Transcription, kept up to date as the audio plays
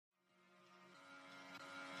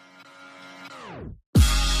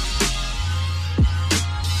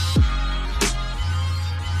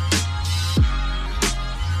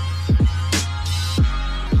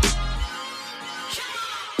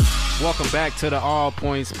welcome back to the All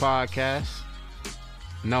Points Podcast,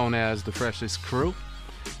 known as the Freshest Crew.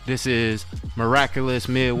 This is Miraculous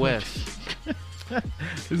Midwest.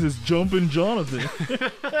 This is Jumpin' Jonathan.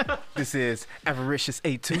 This is Avaricious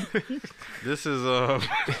A2. This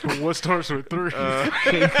is What starts with 3?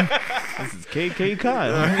 This is KK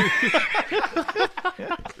Kyle.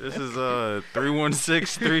 This is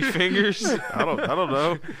 316 Three Fingers. I don't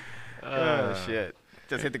know. Oh shit!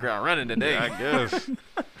 Just hit the ground running today. I guess.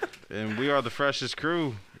 And we are the Freshest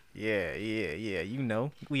Crew. Yeah. You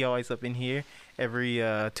know, we always up in here every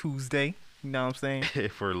Tuesday. You know what I'm saying?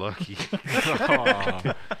 If we're lucky.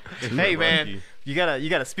 Hey man, you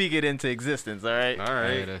gotta speak it into existence. All right. All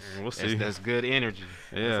right. Hey, we'll see. That's good energy.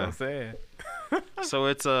 That's what I'm saying. So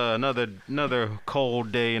it's another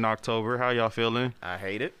cold day in October. How y'all feeling? I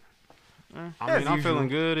hate it. I mean, I'm feeling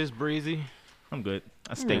good. It's breezy. I'm good.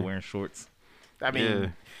 I stay wearing shorts. I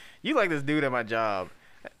mean, you like this dude at my job.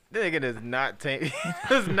 That nigga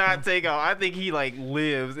does not take off. I think he like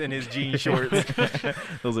lives in his jean shorts.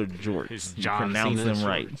 Those are jorts. It's You John pronounce Cena them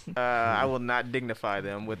right. I will not dignify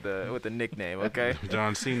them with the nickname. Okay.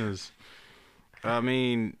 John Cena's. I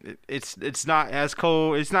mean, it's not as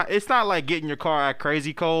cold. It's not like getting your car out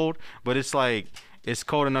crazy cold, but it's like it's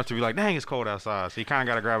cold enough to be like, dang, it's cold outside. So you kind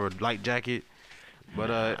of gotta grab a light jacket.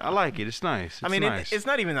 But I like it. It's nice. I mean, nice. it's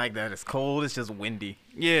not even like that. It's cold. It's just windy.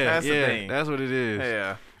 Yeah, That's the thing. That's what it is.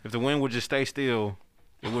 Yeah. If the wind would just stay still,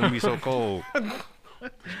 it wouldn't be so cold. All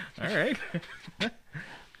right.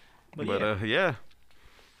 But yeah.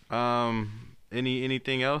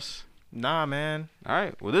 Anything else? Nah, man. All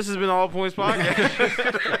right. Well, this has been All Points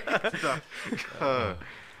Podcast.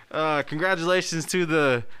 Congratulations to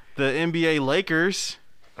the NBA Lakers.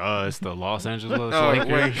 It's the Los Angeles Oh,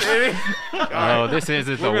 Lakers. wait. Oh, this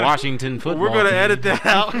isn't the Washington football We're gonna team. edit that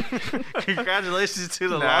out. Congratulations to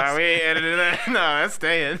the Nah, we ain't editing that. No, that's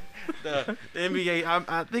staying. the NBA.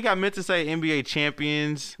 I think I meant to say NBA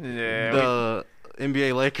champions. Yeah. The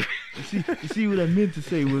NBA Lakers. You see what I meant to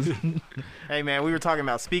say was Hey, man, we were talking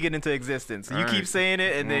about speaking into existence. You All keep right. saying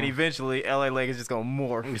it, and then eventually LA Lakers just gonna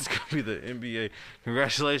morph. It's gonna be the NBA.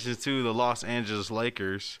 Congratulations to the Los Angeles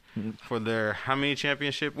Lakers for their how many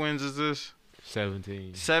championship wins is this?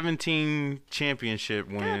 17. 17 championship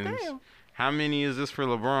wins. damn. How many is this for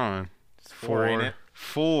LeBron? Four, ain't it?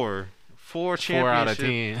 Four 4 out of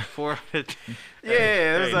 10. 4 out of 10. Yeah,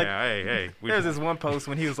 there was like hey. there's this one post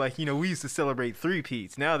when he was like, we used to celebrate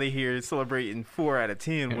 3-peats. Now they here celebrating 4 out of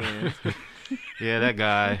 10 wins. Yeah, that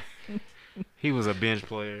guy. He was a bench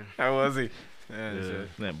player. How was he?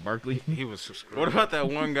 that Barkley. He was. What about that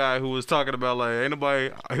one guy who was talking about like ain't nobody?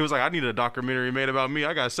 He was like, I need a documentary made about me.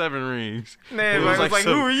 I got 7 rings. Man, It was like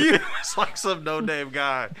some- who are you? It's like some no name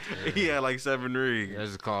guy. He had like 7 rings.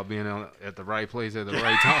 That's called being at the right place at the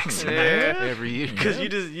right time. Yeah. Every year. Because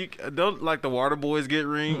you don't like the water boys get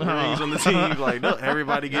rings on the team. Like no,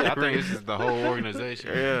 everybody get I think rings. it's just the whole organization.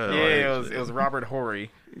 Yeah, it was Robert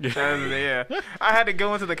Horry. Yeah, I had to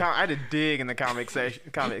go into I had to dig in the comic section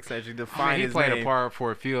to find He his played name. a part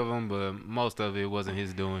for a few of them, but most of it wasn't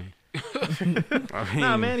his doing. I mean,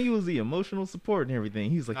 Nah, man, he was the emotional support and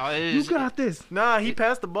everything. He was like, No, "You got this." Nah, he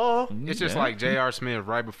passed the ball. It's just Yeah. like J.R. Smith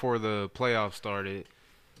right before the playoffs started.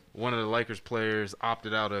 One of the Lakers players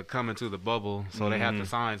opted out of coming to the bubble, so they had to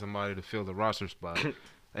sign somebody to fill the roster spot.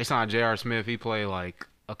 They signed J.R. Smith. He played like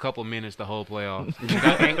a couple minutes the whole playoffs.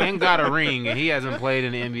 and got a ring, and he hasn't played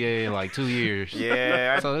in the NBA in like 2 years.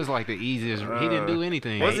 Yeah, So it's like the easiest. He didn't do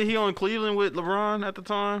anything. wasn't he on Cleveland with LeBron at the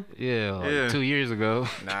time? Yeah, like Yeah. 2 years ago.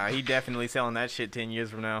 nah, he definitely selling that shit 10 years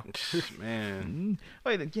from now. Man,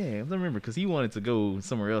 Wait, yeah, I remember because he wanted to go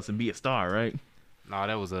somewhere else and be a star, right? No,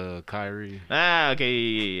 that was Kyrie. Ah, okay,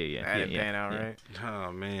 yeah. That didn't pan out, right?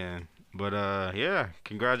 oh man. But yeah,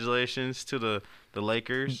 congratulations to the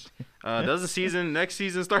Lakers. Does the next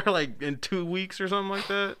season start like in 2 weeks or something like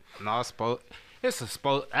that? No, it's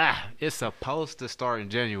supposed to start in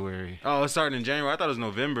January. Oh, it's starting in January. I thought it was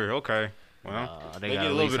November. Okay. Well, They they got get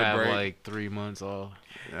at a little least bit of have break. like 3 months off.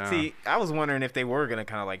 Yeah. See, I was wondering if they were gonna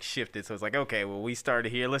kind of like shift it, so it's like, okay, well, we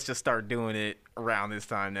started here, let's just start doing it around this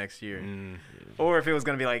time next year, or if it was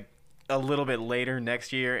gonna be like a little bit later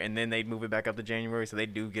next year, and then they'd move it back up to January, so they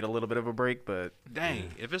do get a little bit of a break. But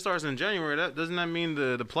Dang, if it starts in January, doesn't that mean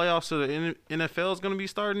the playoffs of the NFL is going to be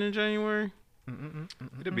starting in January?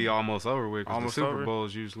 It'll be almost over with. 'Cause Almost the Super over? Bowl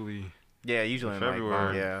is usually yeah, usually in February.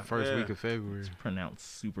 Like, yeah, first Yeah. week of February.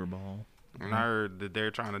 Pronounced Super Bowl. And I heard that they're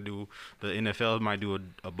trying to do the NFL might do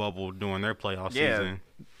a bubble during their playoff Yeah. season.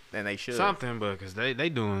 and they should. Something, but because they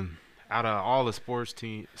doing out of all the sports,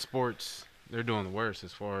 they're doing the worst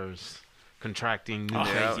as far as contracting new Yeah,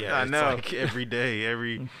 cases. I it's know. like every day,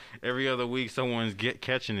 every other week, someone's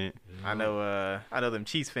catching it. I know them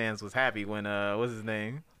Chiefs fans was happy when what's his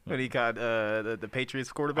name? When he caught the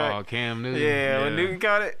Patriots quarterback. Oh, Cam Newton. Yeah, when Newton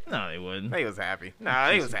caught it. No, they wouldn't. They was happy. Nah,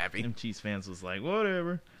 they was happy. Them Chiefs fans was like,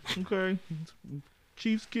 whatever. Okay.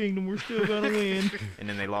 Chiefs Kingdom, we're still gonna win. And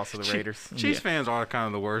then they lost to the Raiders. Chiefs fans are kind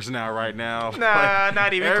of the worst now, right now. Nah,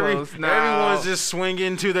 not even close. No. Everyone's just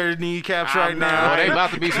swinging to their kneecaps right now. Oh, they about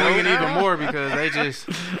to be swinging even more because they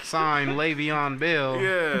just signed Le'Veon Bell.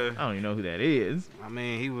 Yeah. I don't even know who that is. I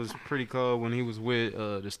mean, he was pretty cold when he was with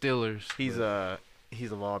the Steelers. He's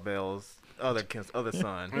LaVar Bell's other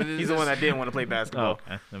son. He's the one that didn't want to play basketball.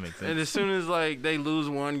 Oh, okay. That makes sense. And as soon as like they lose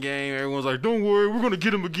one game, everyone's like, "Don't worry, we're gonna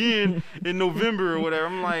get him again in November or whatever."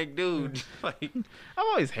 I'm like, dude, like, I've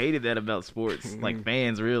always hated that about sports. Like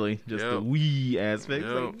fans, really. Just the we aspect.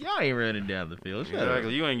 Yep. Like, y'all ain't running down the field. Shut up.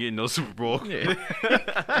 exactly, you ain't getting no Super Bowl. Yeah.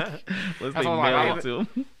 Let's take all I mail got. it to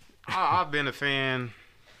him. I've been a fan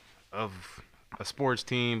of a sports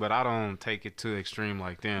team, but I don't take it to extreme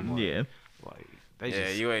like them. Like, Yeah. Like they Yeah,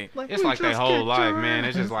 just, you ain't. it's like their whole life, man.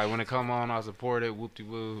 It's just like when it come on, I support it. Whoop de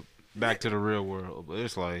whoop. Back to the real world. But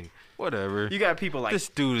it's like Whatever. You got people like This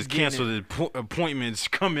dude has canceled his appointments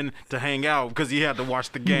coming to hang out because he had to watch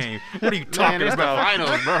the game. What are you talking man, it's the about?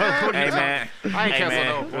 finals, bro. What are Hey you man, I ain't Hey, canceled man.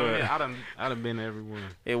 no appointment. I done been everywhere.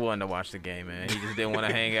 it wasn't to watch the game, man. He just didn't want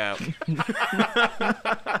to hang out.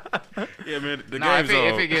 Yeah, man. The Nah, game's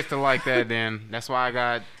if it gets to like that, then that's why I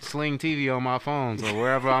got Sling TV on my phone. So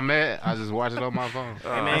wherever I'm at, I just watch it on my phone. Hey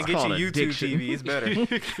man, That's get called your YouTube addiction. TV. It's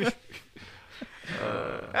better.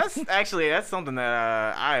 That's something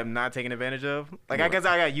that I am not taking advantage of. Like I guess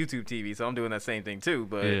I got YouTube TV, so I'm doing that same thing too.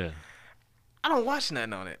 But I don't watch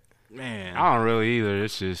nothing on it. Man, I don't really either.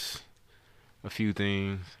 It's just a few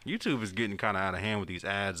things. YouTube is getting kind of out of hand with these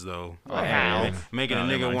ads, though. How? Making No, a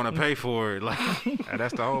never nigga mind. want to pay for it. Like,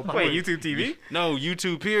 That's the whole point. Wait, YouTube TV? no,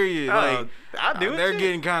 YouTube, period. Oh, Like, I do it. they're too.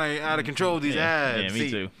 getting kind of out of control with these ads. Yeah,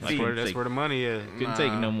 me too. That's where, that's where the money is. Couldn't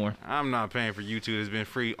take it no more. I'm not paying for YouTube. It's been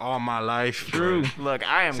free all my life. True. Look,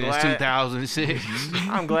 I am Since glad. 2006.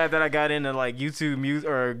 I'm glad that I got into like YouTube music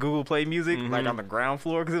or Google Play Music, like on the ground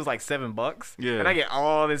floor, because it was like $7. Yeah. And I get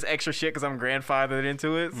all this extra shit because I'm grandfathered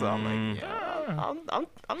into it. So I'm like, yeah,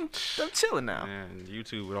 I'm chilling now. Man,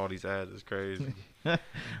 YouTube with all these ads is crazy.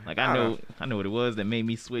 Like I know what it was that made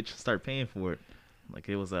me switch, start paying for it. Like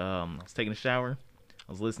it was I was taking a shower,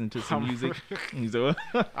 I was listening to some music. He's like,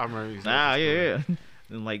 I remember. you said ah, this story. yeah.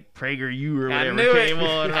 And like PragerU or I whatever knew came it.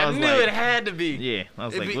 on. And I was knew like, it had to be. Yeah, I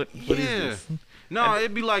was It'd like, be- what is yeah. this? No,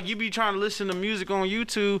 it'd be like you be trying to listen to music on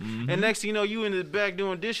YouTube, and next thing you know, you in the back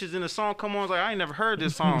doing dishes, and the song come on. It's like I ain't never heard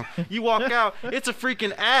this song. You walk out, it's a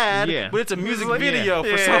freaking ad, Yeah. but it's a music like- video for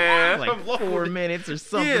Yeah. some Like 4 minutes or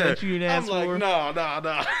something Yeah, that you didn't ask I'm like, for.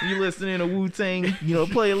 no. You listening to Wu-Tang,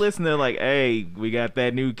 playlist, and they're like, hey, we got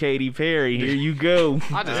that new Katy Perry. Here you go.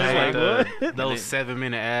 I just Like, hate what? those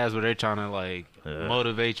 7-minute ads where they're trying to like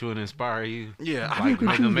motivate you and inspire you. Yeah, Like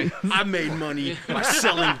make them make. I made money by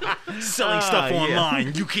selling stuff yeah.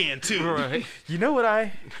 online. You can too. Right. You know what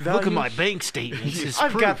I value? Look at my bank statements. It's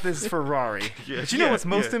I've proof. got this Ferrari. But you know what's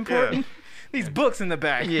most important? These books in the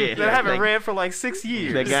back Yeah. that I haven't Like- read for like 6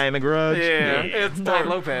 years. That guy in the garage. Yeah, it's Ty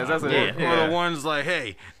Lopez. That's what it is. Or the ones like,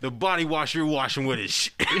 hey, the body wash you're washing with is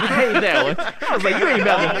shit. I hate that one. I was like, you ain't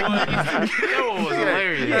about to. That one was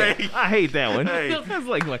hilarious. Yeah, I hate that one. Hey. I was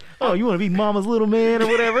like, oh, you want to be mama's little man or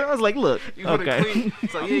whatever? I was like, look, You wanna okay. clean-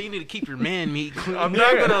 It's like, yeah, you need to keep your man meat clean. I'm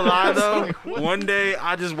not gonna lie though. One day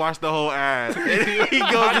I just watched the whole ad. And he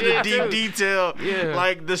goes into did deep too. detail. Yeah.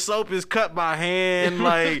 Like the soap is cut by hand.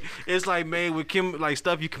 Like it's like made with like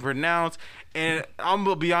stuff you can pronounce. And I'm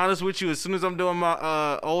gonna be honest with you. As soon as I'm doing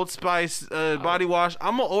my Old Spice body wash,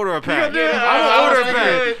 I'm gonna order a pack. do it? I'm I gonna was order a gonna do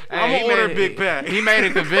pack. it. I'm Hey, gonna he order a made- big pack. He made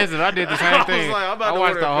it convincing. I did the same I was thing. like, I'm about I to watched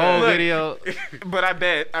order the a whole pack. video. But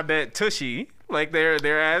I bet Tushy, like their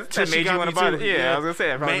ads, that Tushy made got you want me to buy too. it. Yeah, I was gonna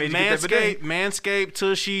say, I probably made you get that bidet. Manscaped,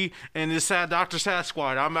 Tushy, and this Dr.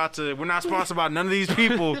 Sasquatch. I'm about to. We're not sponsored by none of these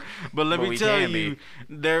people, but let But me we tell can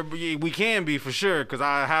you, we can be for sure because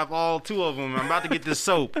I have all 2 of them. I'm about to get this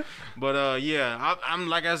soap, but yeah, I'm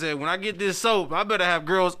like I said, when I get this soap, I better have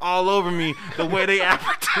girls all over me the way they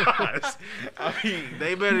advertise. I mean,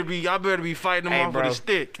 they better be. I better be fighting them Hey, off bro. with a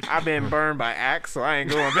stick. I've been burned by Axe, so I ain't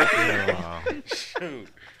going back. Shoot.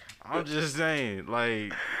 I'm just saying,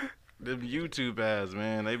 like, them YouTube ads,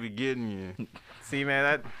 man, they be getting you. See,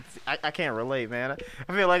 man, I can't relate, man.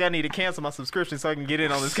 I feel like I need to cancel my subscription so I can get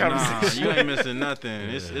in on this Nah, conversation. you ain't missing nothing.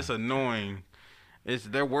 It's annoying.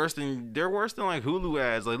 they're worse than like Hulu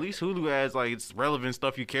ads. Like, at least Hulu ads, like, it's relevant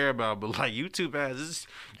stuff you care about, but like YouTube ads, this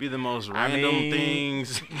be the most random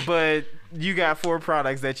things. But you got 4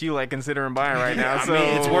 products that you like considering buying right now. I So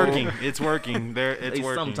mean, it's working. It's working. It's They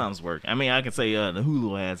working. sometimes work. I mean, I can say the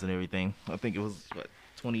Hulu ads and everything. I think it was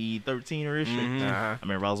 2013 or ish. I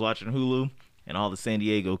remember I was watching Hulu. And all the San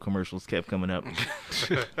Diego commercials kept coming up.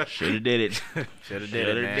 Shoulda did it. Shoulda did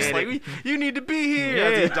it, man. It's like, you need to be here.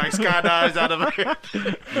 Yeah. Like skydives out of there.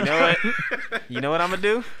 You know what? You know what I'm gonna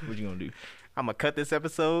do? What you gonna do? I'm gonna cut this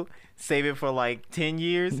episode, save it for like 10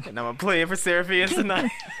 years, and I'm gonna play it for Seraphine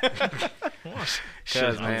tonight.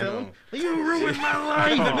 Cause man, You ruined my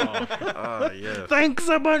life. Oh, yeah. Thanks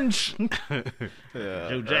a bunch.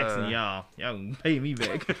 Joe Jackson, y'all can pay me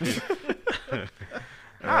back.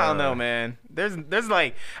 I don't know, man. There's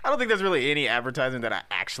like, I don't think there's really any advertising that I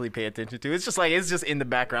actually pay attention to. It's just like, it's just in the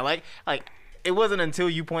background. Like it wasn't until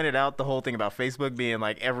you pointed out the whole thing about Facebook being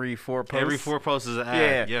like every 4 posts. Every 4 posts is an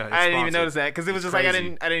ad. Yeah, It's I didn't even sponsored. notice that because it was It's just like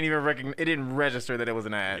crazy. I didn't even recognize. It didn't register that it was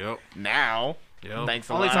an ad. Yep. Now, thanks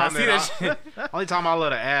a Only lot. time I see that shit. only time I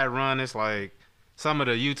let an ad run is like some of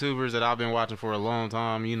the YouTubers that I've been watching for a long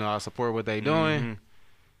time. You know, I support what they doing. Mm-hmm.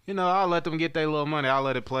 You know, I'll let them get their little money. I'll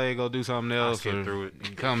let it play, go do something else, skip or through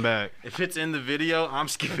it. come back. If it's in the video, I'm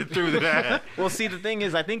skipping through that. Well, see, the thing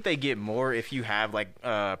is, I think they get more if you have like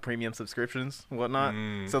premium subscriptions and whatnot.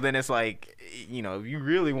 So then it's like, you know, if you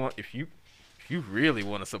really want to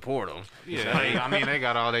support them, Yeah, I mean, they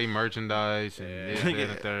got all their merchandise and this, that, and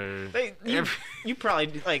the third. you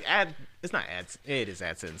probably like ad. It's not ads. It is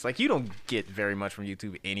AdSense. Like, you don't get very much from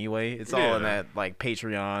YouTube anyway. It's all in that like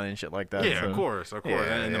Patreon and shit like that. Yeah, so. of course. Yeah,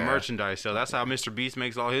 And the yeah. merchandise. So that's how Mr. Beast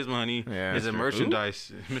makes all his money. Yeah. Is in Mr.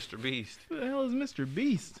 merchandise. Mr. Beast. Who the hell is Mr.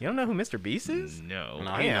 Beast? You don't know who Mr. Beast is? No.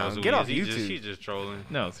 Nah, he Damn, knows who get he off is. YouTube. He's just trolling.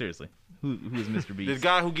 No, seriously. Who is Mr. The Beast?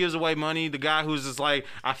 guy who gives away money, the guy who's just like,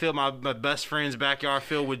 I feel my best friend's backyard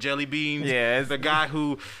filled with jelly beans. Yeah, it's- The guy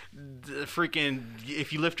who freaking,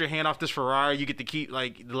 if you lift your hand off this Ferrari, you get to keep,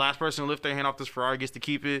 like, the last person to lift their hand off this Ferrari gets to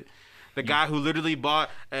keep it. The guy who literally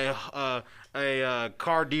bought a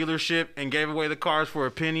car dealership and gave away the cars for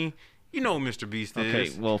a penny. You know who Mr. Beast Okay,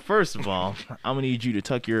 is. well, first of all, I'm gonna need you to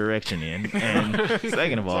tuck your erection in, and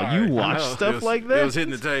second of all, Sorry. you watch I know. stuff It was- like It that. was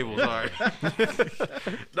hitting the table. Sorry.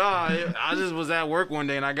 I just was at work one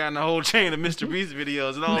day and I got in a whole chain of Mr. Beast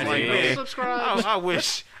videos, and I was like, man, Subscribe. I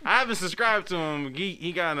wish I haven't subscribed to him.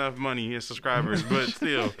 He got enough money, his subscribers, but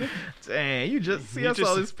still. Dang, I saw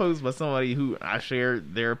just- this post by somebody who I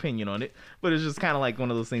shared their opinion on it, but it's just kind of like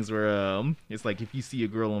one of those things where it's like if you see a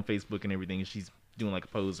girl on Facebook and everything, and she's doing like a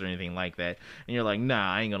pose or anything like that, and you're like,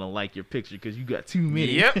 nah, I ain't gonna like your picture because you got too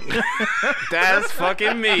many. Yep. That's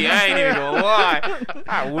fucking me. I ain't even gonna lie.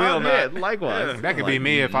 I will not. Yeah, likewise. That could be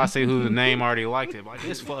me if I see whose name already liked it. Like,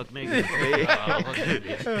 this fuck nigga.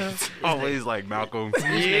 Always like Malcolm.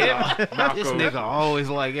 Yeah. This Malcolm. nigga always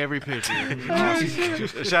like every picture.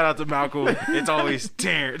 Shout out to Malcolm. It's always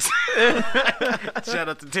Terrence. Shout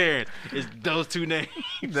out to Terrence. It's those two names.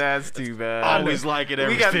 That's too bad. Always liking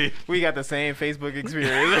everything. We got the same Facebook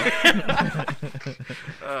experience.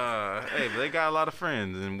 Hey, but they got a lot of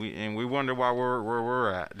friends, and we wonder why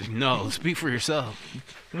we're at. No, speak for yourself.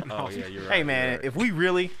 Oh yeah, you're right. Hey man, if we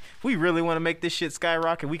really want to make this shit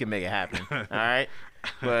skyrocket, we can make it happen. All right,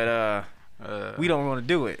 but we don't want to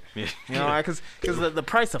do it. You know, because the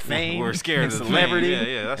price of fame, We're scared and of the celebrity, fame.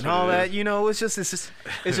 Yeah, that's and what all it that. is. You know, it's just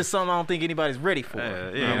something I don't think anybody's ready for.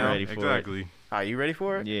 Yeah, you I'm know? ready for it. exactly. Are you ready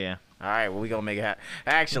for it? Yeah. All right, well, we gonna make it happen.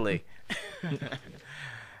 Actually,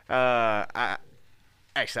 I'll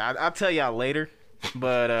tell y'all later,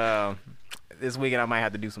 but this weekend I might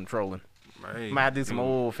have to do some trolling. Hey, Might have to do some do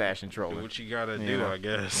old-fashioned do trolling. what you gotta do, Yeah. I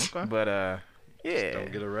guess. But yeah.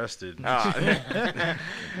 Don't get arrested. Uh,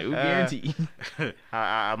 No guarantee.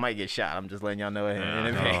 I might get shot. I'm just letting y'all know it in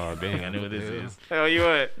advance. Oh, dang, I know what this is. Oh, you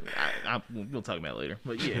what? We'll talk about it later.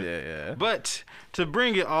 But yeah. Yeah. But to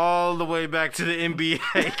bring it all the way back to the NBA,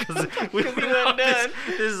 because we went weren't done.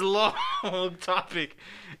 this long topic,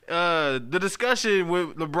 the discussion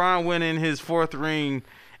with LeBron winning his 4th ring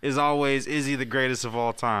is always, is he the greatest of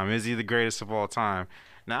all time? Is he the greatest of all time?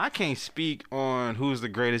 Now, I can't speak on who's the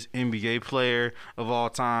greatest NBA player of all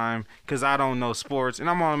time because I don't know sports, and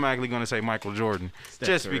I'm automatically going to say Michael Jordan. Steph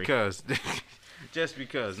Just Curry. because. Just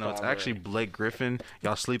because. No, it's Stop it. actually Blake Griffin.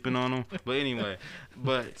 Y'all sleeping on him? But anyway.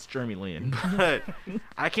 But It's Jeremy Lin. but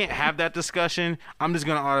I can't have that discussion. I'm just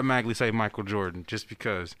gonna automatically say Michael Jordan, just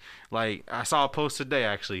because. Like, I saw a post today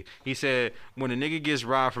actually. He said when a nigga gets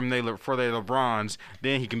robbed for their LeBrons,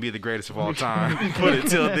 then he can be the greatest of all time. But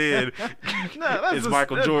until then, it's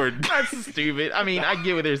Michael Jordan. That's stupid. I mean, I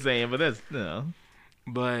get what they're saying, but that's no.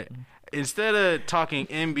 But instead of talking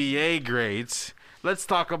NBA greats, let's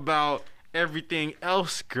talk about everything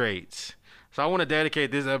else greats. So I want to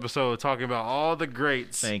dedicate this episode talking about all the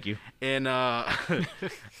greats. Thank you. And I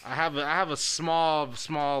have a small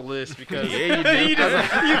list because Yeah, you do. You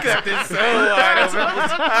cut this so wide open.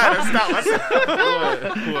 I had to stop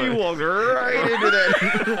myself. He walked right into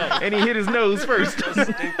that, and he hit his nose first.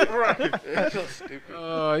 Right.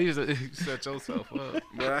 Oh, you set yourself up.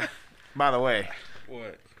 But By the way,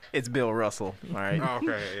 what? it's Bill Russell. All right. Oh,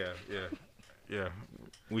 okay, yeah.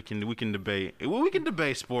 We can debate. Well, we can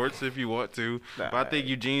debate sports if you want to, but I think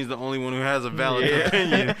Eugene's the only one who has a valid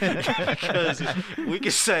opinion because we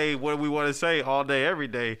can say what we want to say all day, every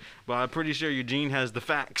day. But I'm pretty sure Eugene has the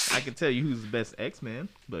facts. I can tell you who's the best X-Men,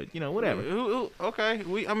 but whatever. Okay,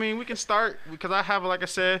 we can start because I have, like I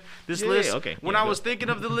said, this Yeah, list. okay. When Yeah, I was thinking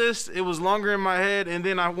of the list, it was longer in my head, and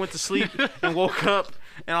then I went to sleep and woke up,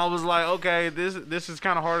 and I was like, okay, this is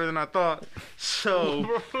kind of harder than I thought.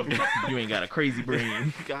 So You ain't got a crazy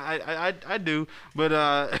brain. I do, but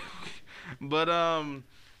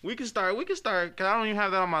we can start because I don't even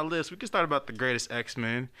have that on my list. We can start about the greatest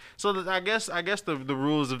X-Men. So I guess the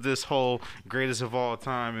rules of this whole greatest of all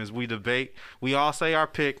time is we debate. We all say our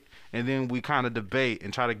pick, and then we kind of debate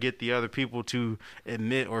and try to get the other people to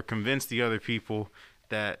admit or convince the other people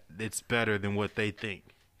that it's better than what they think,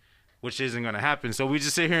 which isn't going to happen. So we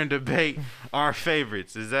just sit here and debate our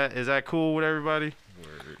favorites. Is that cool with everybody?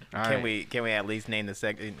 Word. All Can right. we at least name the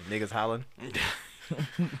second niggas hollering?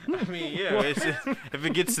 I mean, yeah. If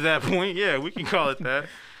it gets to that point, yeah, we can call it that.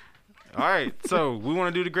 All right. So we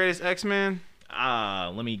want to do the greatest X-Men.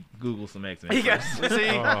 Let me Google some X-Men. You first. got-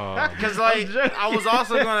 See, because like I was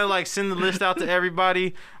also gonna like send the list out to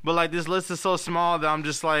everybody, but like this list is so small that I'm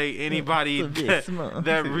just like anybody It's a bit that, small.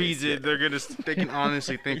 that reads it, they can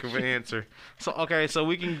honestly think of an answer. So okay, so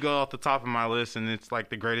we can go off the top of my list, and it's like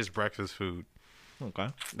the greatest breakfast food. Okay.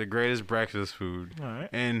 The greatest breakfast food. All right.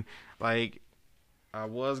 And like I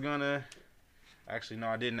was gonna. Actually, no,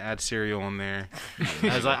 I didn't add cereal on there.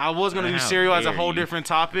 I was gonna do How cereal as a dare whole you. different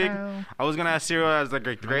topic. How? I was gonna add cereal as like a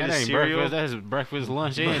That greatest ain't cereal. breakfast. That's breakfast,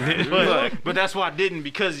 lunch, and But that's why I didn't,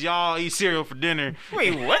 because y'all eat cereal for dinner.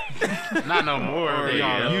 Wait, what? not no more. Or but,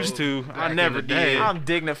 y'all yo, used to. I back never in the day. did. I'm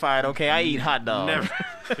dignified. Okay, I eat hot dogs.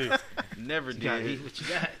 Never You gotta did. eat what you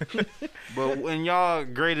got. But in y'all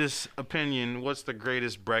greatest opinion, what's the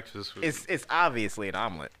greatest breakfast food? It's obviously an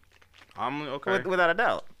omelet, Omelet, okay. without a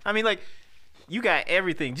doubt. I mean, like, you got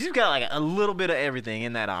everything. You got like a little bit of everything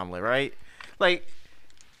in that omelet, right? Like,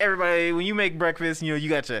 everybody, when you make breakfast, you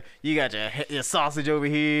got your sausage over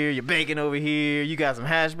here, your bacon over here, you got some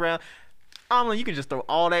hash brown. Omelet, you can just throw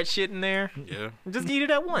all that shit in there. Yeah. Just eat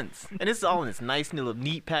it at once, and it's all in this nice little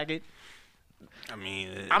neat packet. I mean,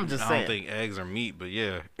 I'm just I saying. don't think eggs are meat, but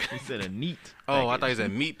yeah. He said a neat. Oh, I thought he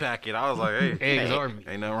said meat packet. I was like, hey, Eggs are meat.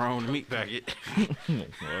 ain't nothing wrong with the meat packet.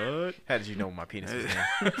 What? How did you know my penis was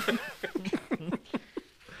there?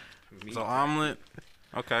 So omelet,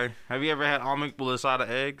 okay. Have you ever had omelet with a side of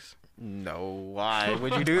eggs? No, why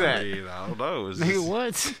would you do that? I don't know. It's Nigga, just,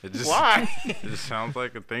 what? it just, Why? It just sounds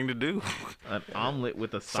like a thing to do. An omelet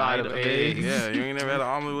with a side of eggs. eggs. Yeah, you ain't never had an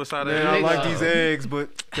omelet with a side of Man, eggs? I like Eggs. these eggs,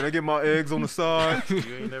 but can I get my eggs on the side? You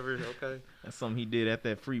ain't never, okay. That's something he did at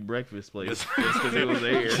that free breakfast place just because it was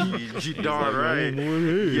there. You darn right.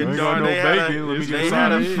 You You darn they Let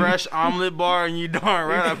had a fresh omelet bar, and you darn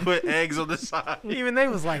right I put eggs on the side. Even they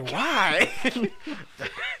was like, why?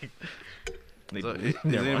 So, Never does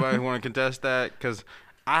mind. anybody want to contest that? Because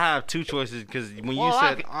I have two choices. Because when you Well,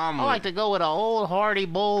 said I omelet, like to go with an old hearty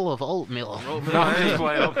bowl of oatmeal. Oatmeal, No, I'm just hey.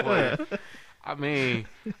 playing, I'm playing. I mean,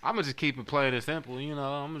 I'm gonna just keep it plain and simple. I'm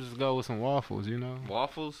gonna just go with some waffles.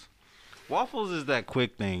 waffles. Waffles is that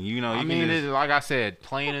quick thing. You know, you I can mean, just, it's, like I said,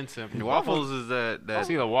 plain and simple. waffles is that It's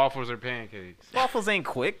either waffles or pancakes. Waffles ain't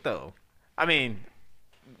quick though. I mean,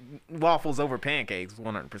 waffles over pancakes,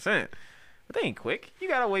 100%. But they ain't quick. You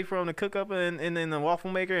gotta wait for them to cook up in the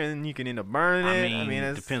waffle maker, and you can end up burning it. I mean,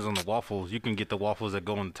 it it's, depends on the waffles. You can get the waffles that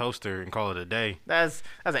go in the toaster and call it a day. that's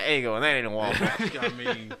an Eggo, and that ain't a waffle. I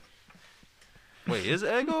mean, wait, is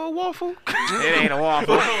Eggo a waffle? It ain't a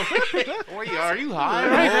waffle. Wait, are you high?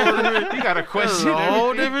 Right? You got a That's question? a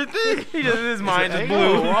whole different thing. His mind just Eggo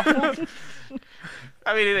blew. waffle?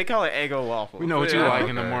 I mean, they call it Eggo waffle. We know what you Yeah. like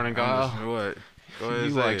in the morning, Kyle. What? Go ahead You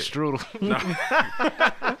and say like it. strudel. No.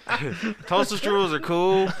 Toaster strudels are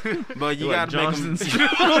cool, but you like gotta make them.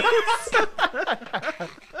 Johnson's.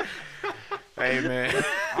 Hey man,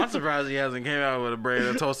 I'm surprised he hasn't came out with a brand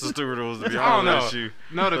of toaster strudels. To be I don't honest know. with you,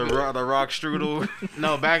 No, the rock strudel.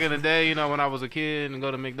 no, back in the day, when I was a kid and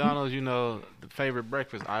go to McDonald's, the favorite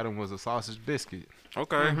breakfast item was a sausage biscuit.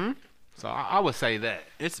 Okay, Mm-hmm. So I would say that.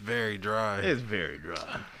 It's very dry. It's very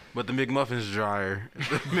dry. But the McMuffin's drier. The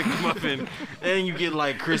McMuffin, and you get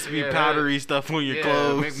like crispy, Yeah, powdery stuff on your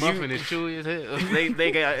clothes. McMuffin is chewy as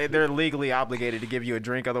hell. They're legally obligated to give you a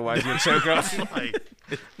drink, otherwise you'll choke up. Like,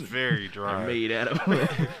 it's very They're dry. made out of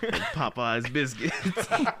Popeye's biscuits.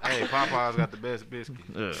 Hey, Popeye's got the best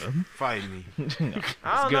biscuit. Fight me.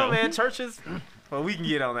 I don't go. know, man. Churches. Well, we can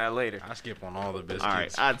get on that later. I skip on all the biscuits. All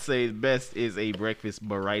right, I'd say the best is a breakfast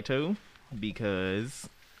burrito because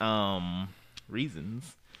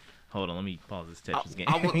reasons. Hold on, let me pause this Tetris game.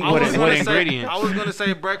 I was What gonna say- ingredients? I was gonna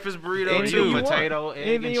say breakfast burrito Anything too. you want. Potato, egg,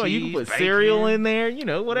 Anything and you want. You cheese, can put bacon. cereal in there, you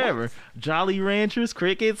know, whatever. Jolly Ranchers,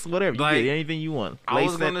 crickets, whatever. You Like, get anything you want. I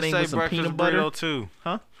Lace was that gonna thing say with some breakfast peanut butter. burrito too.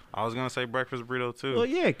 Huh? I was gonna say breakfast burrito too. Well,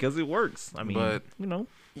 yeah, because it works. I mean, But- you know,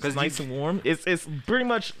 it's 'cause nice you- and warm. It's pretty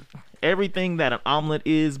much everything that an omelet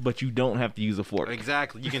is, but you don't have to use a fork.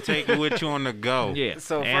 Exactly. You can take it with you on the go. Yeah.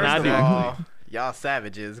 So and I first do. of all, y'all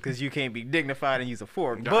savages, because you can't be dignified and use a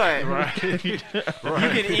fork. But you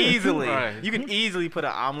can easily put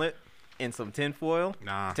an omelet in some tinfoil.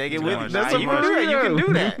 Nah. Take it it's with not you. That's Nah, a you can do that. You can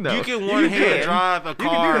do that. No. You can You one-hand can. drive a can do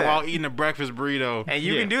car that. while eating a breakfast burrito. And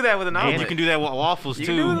you Yeah. can do that with an omelet. And you can do that with waffles You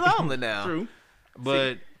too. can do it with an omelet now. True.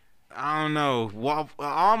 But I don't know.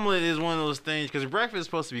 Omelet is one of those things because breakfast is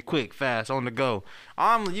supposed to be quick, fast, on the go.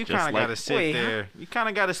 Omelet, you Just kind of like- gotta sit Wait, there. You kind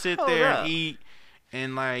of gotta sit hold there up. and eat,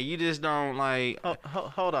 and like you just don't like.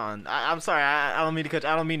 Hold on. I'm sorry. I don't mean to cut.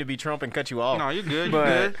 I don't mean to be Trump and cut you off. No, you're good. You're But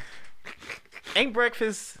good. ain't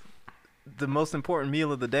breakfast the most important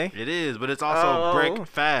meal of the day? It is, but it's also Oh. break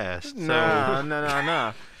fast. So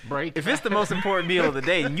No. Break. If it's the most important meal of the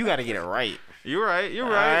day, then you got to get it right. you're right. You're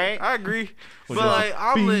All right. right. I agree. What But you like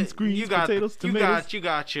got? omelet, Beans, greens, you got potatoes, you tomatoes?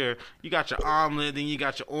 got your omelet, then you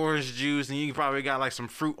got your orange juice, and you probably got like some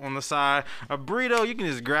fruit on the side. A burrito, you can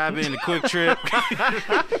just grab it in a quick trip.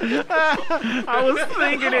 I was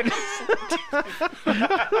thinking it.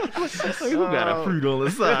 Who got a fruit on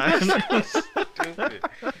the side?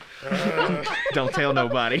 Don't tell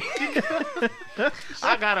nobody.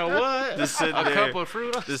 I got a what? Just sitting A there. cup of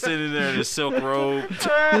fruit. Just sitting there in a silk robe.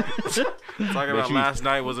 Talking about you- last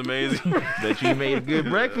night was amazing. Bet you made a good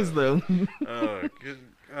breakfast though.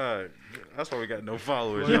 That's why we got no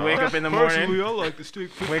followers. You y'all. wake up in the morning. I like to stick.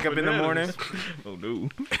 Wake up in the morning. Oh no.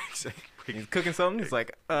 He's cooking something. It's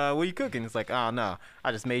like, what are you cooking? It's like, oh no,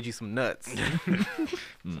 I just made you some nuts.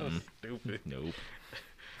 Stupid. Nope.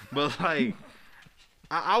 But like,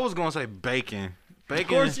 I was gonna say bacon. Bacon Of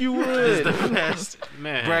course you is would. the best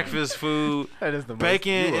Man. breakfast food. That is the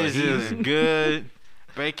Bacon most, is just good.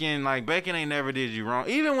 Bacon ain't never did you wrong.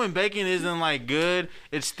 Even when bacon isn't like good,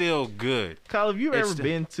 it's still good. Kyle, have you It's ever the-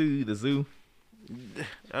 been to the zoo?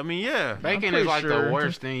 I mean, yeah. Bacon pretty is like sure- the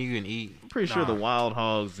worst thing you can eat. Pretty sure the Nah. wild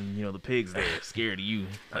hogs and the pigs they're scared of you.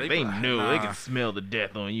 Like, They they pro- know they nah. can smell the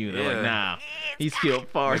death on you. They're like, Yeah. nah, he's killed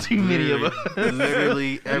far too many of us.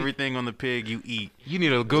 Literally everything on the pig you eat. You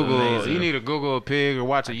need to Google. amazing. You need to Google a pig or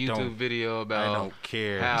watch a YouTube don't- video I about don't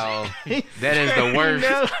care. how that is the worst.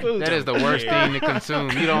 No. That is the worst thing to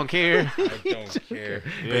consume. You don't care. I don't care.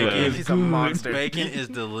 Yeah. Bacon, He's a monster. bacon is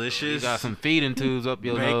You delicious. got some feeding tubes up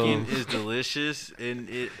your Bacon nose. is delicious, and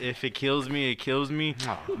if it kills me, it kills me.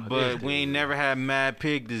 Oh, But this we ain't dude. never had mad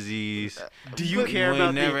pig disease. Do you We care ain't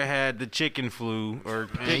about never the, had the chicken flu or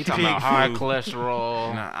Man, you pig talking about high flu.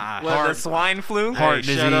 cholesterol, Nah, what, the swine flu? heart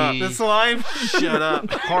Hey, shut up. The disease, swine. Shut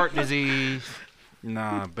up. heart disease.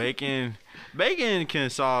 Nah, bacon can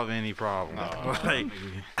solve any problem. like,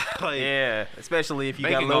 Yeah, especially if you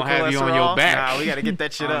Bacon got low gonna have cholesterol. you on your back. Nah, we got to get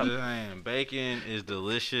that shit I'm up. just saying, bacon is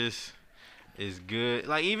delicious. Is good.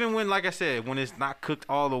 Like even when, like I said, when it's not cooked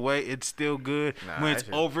all the way, it's still good. Nah, when it's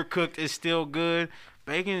that shit- overcooked, it's still good.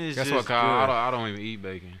 Bacon is Guess just what, Kyle? good. I don't even eat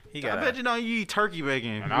bacon. He I got bet you don't. You eat turkey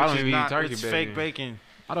bacon. And I don't which is even eat not, turkey it's bacon. fake bacon.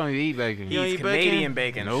 I don't even eat bacon. You don't He's eat bacon? Canadian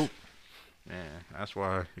bacon. Nope. Man, that's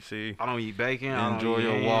why. You see, I don't eat bacon. I don't enjoy eat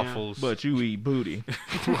your ham. waffles. But you eat booty.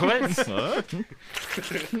 What? Huh?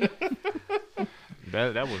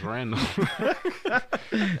 That was random.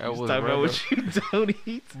 That was Talk about random. what you don't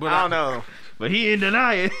eat. But I don't know. But he didn't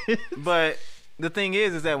deny it. But the thing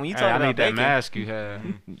is that when you Hey, talk I about need that bacon, mask you have.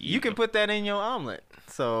 you can put that in your omelet.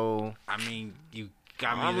 So I mean, you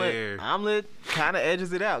got me there. omelet kind of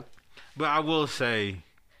edges it out. But I will say,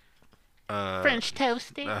 French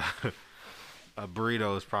toasted. a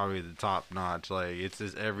burrito is probably the top notch. Like it's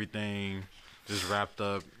just everything, just wrapped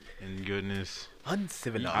up in goodness.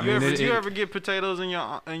 Uncivilized. I mean, Do it- you ever get potatoes in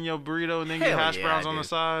your burrito and then get Hell hash yeah, browns I on the do.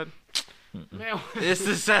 side? Man, It's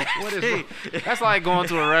the same thing. that's like going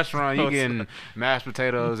to a restaurant. You getting mashed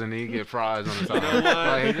potatoes and then you get fries on the side. know what?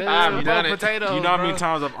 Like, I've done it. potatoes. You know how many bro.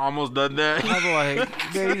 times I've almost done that? I was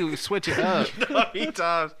like, man, you switch it up. You know how many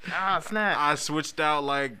times Ah, snap. I switched out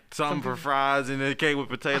like something for fries and it came with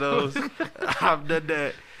potatoes? I've done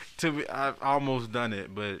that. I've almost done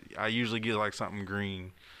it, but I usually get like something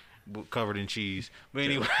green covered in cheese. But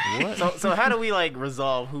anyway, So how do we like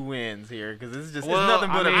resolve who wins here? Because this is just well, it's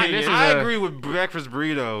nothing but I mean, opinion. this is I a- agree with breakfast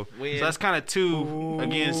burrito. Win. So that's kind of 2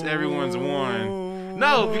 against everyone's 1.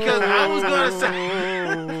 No, because I was gonna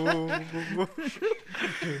say.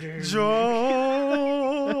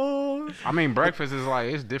 I mean, breakfast is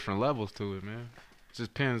like, it's different levels to it, man. It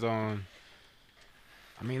just depends on.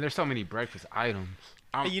 I mean, there's so many breakfast items.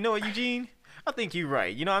 Hey, you know what, Eugene? I think you're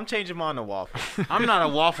right. You know, I'm changing mine to waffle. I'm not a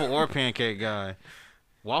waffle or pancake guy.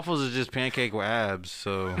 Waffles is just pancake with abs,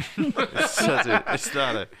 so it's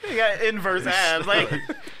not a. You got inverse abs. Like,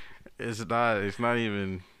 It's not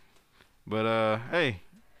even. But hey,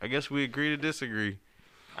 I guess we agree to disagree.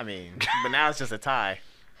 I mean, but now it's just a tie.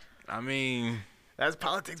 I mean, That's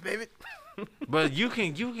politics, baby. but you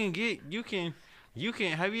can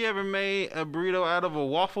have you ever made a burrito out of a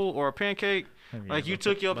waffle or a pancake? Like you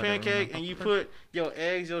took your pancake and you put your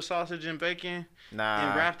eggs, your sausage, and bacon Nah,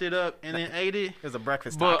 and wrapped it up and then ate it. it's a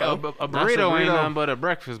breakfast But taco. a That's a burrito ain't burrito. nothing but a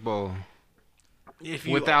breakfast bowl If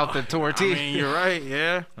you, without the tortilla. I mean, you're right.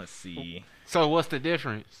 Yeah. Let's see. So what's the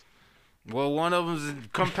difference? Well, one of them is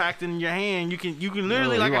compact in your hand. You can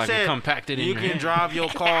literally, Oh, like you I said, compacted in you your can hand. drive your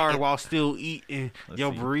car while still eating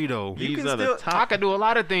your see. burrito. These can are the still- I top. could do a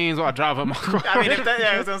lot of things while driving my car. I mean,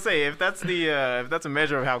 I was gonna say if that's a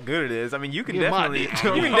measure of how good it is. I mean, you can You might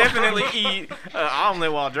definitely eat an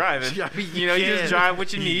omelet while driving. I mean, You know, you just can. drive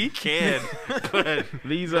what you You need. can, but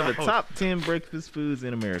These are the top 10 breakfast foods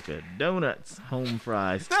in America: donuts, home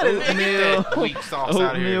fries, That is- oatmeal, Weak sauce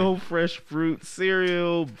out here. oatmeal, fresh fruit,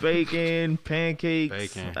 cereal, bacon, pancakes,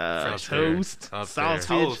 Bacon. toast, Up there.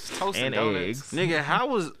 sausage, Toast and donuts. eggs. nigga, how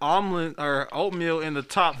was omelet or oatmeal in the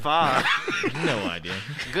top 5? No idea.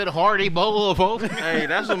 Good hearty bowl of oatmeal. Hey,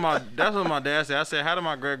 that's what my dad said. I said, how did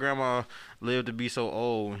my great grandma live to be so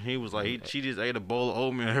old? He was like, she just ate a bowl of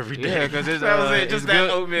oatmeal every Yeah, day. because it's, That was it. it's Just that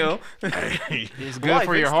good. oatmeal. It's good Why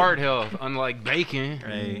for your fix it? heart health, unlike bacon.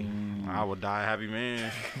 Hey, I would die a happy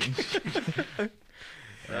man.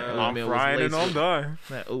 That I'm oatmeal was frying and laced I'm with- dying.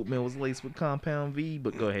 That oatmeal was laced with compound V,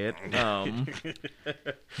 but go ahead.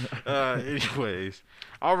 Anyways,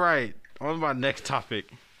 all right. On to my next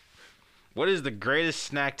topic. What is the greatest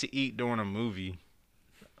snack to eat during a movie?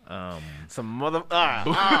 Some mother. Let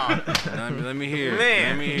Let me hear. It.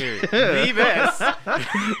 Man. Let me hear. It. the best.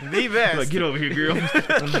 The best. Like, get over here, girl.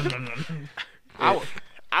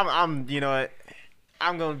 I'm. You know what?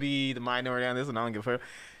 I'm gonna be the minority on this one. I don't give a fuck.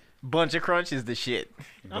 Bunch of Crunch is the shit.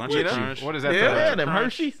 Bunch You of know? crunch. What is that? Yeah, them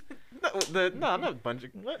Hershey's. No, not Bunch of.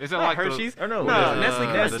 What? Is it Not like the- Hershey's? Or no, No, the, Nestle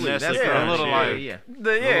the Crunch. Nestle That's yeah. a little yeah, like- yeah.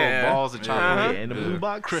 The yeah. Little balls of chocolate. Uh-huh. Yeah, in the blue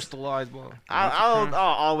box. Crystallized ball. I'll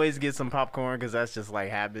always get some popcorn because that's just like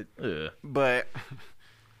habit. Ugh. But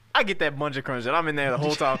I get that Bunch of Crunch and I'm in there the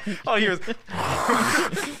whole time. All you hear is.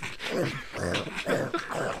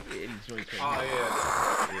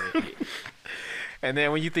 And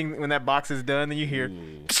then when that box is done, then you hear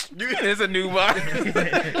it's a new box. See,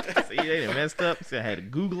 they done messed up. So I had to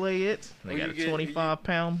Google it. They Well, got you a get-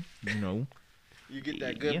 25-pound. No. You get Yeah.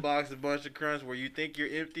 that good box of Bunch of Crunch where you think you're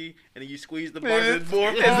empty and then you squeeze the box Is and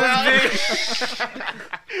more. this big?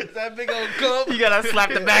 It's that big old cup. You gotta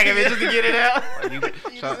slap the back of it just to get it out.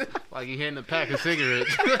 Like you hitting a pack of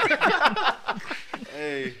cigarettes.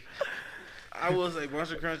 Hey, I will say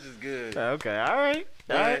Bunch of Crunch is good. Okay, all right.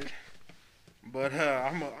 But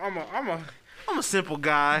I'm a simple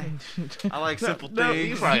guy. I like simple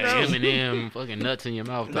things. Probably M&M, fucking nuts in your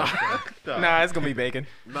mouth. though. Nah, it's gonna be bacon.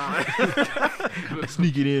 Nah.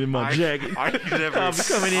 Sneak it in my jacket. I ain't never, I'm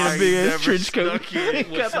coming in a I ain't big ass never trench coat. snuck in.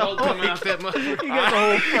 You got the Smoke whole, coming out that motherfucker. you got the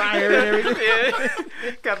whole fryer and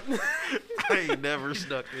everything. Got, I ain't never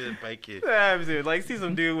snuck in bacon. dude, like see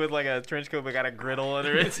some dude with like a trench coat but got a griddle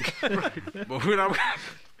under it. But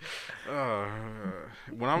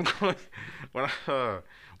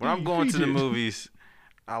when I'm going to the movies,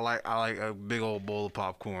 I like a big old bowl of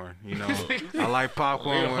popcorn. You know, I like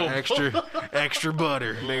popcorn with extra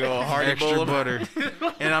butter, Big old hearty extra bowl of- butter.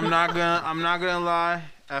 And I'm not gonna lie.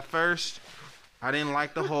 At first, I didn't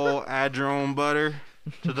like the whole add your own butter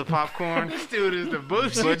to the popcorn. This dude is the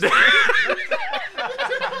boost.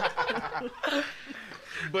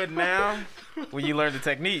 But now, When you learn the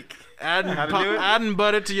technique. Adding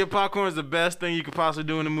butter to your popcorn is the best thing you could possibly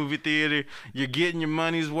do in a movie theater. You're getting your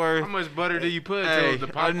money's worth. How much butter do you put? Hey, The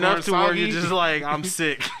popcorn enough to where soggy? you're just like, I'm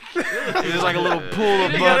sick. It's just like a little pool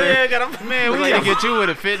of butter. Man, we gotta get you with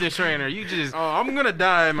a fitness trainer. You just, Oh, I'm gonna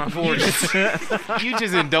die in my 40s. you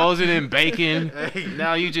just indulging in bacon.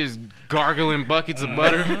 Now you just gargling buckets of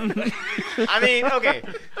butter. I mean, okay.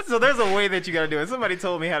 So there's a way that you gotta do it. Somebody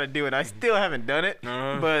told me how to do it. I still haven't done it.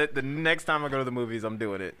 But the next time I go to the movies, I'm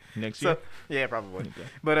doing it. Next year? Yeah, probably. Okay.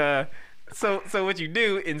 But so what you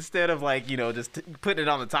do instead of like just putting it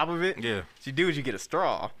on the top of it, Yeah. what you do is you get a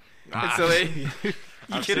straw. And Ah. so you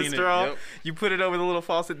I've get a seen it, straw, yep. you put it over the little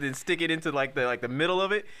faucet, then stick it into like the middle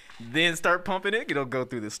of it, then start pumping it. It'll go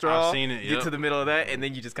through the straw. I've seen it, Get yep. to the middle of that, and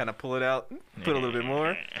then you just kind of pull it out, put a little bit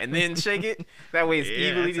more, and then shake it. That way it's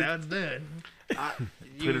evenly. That's how it's done.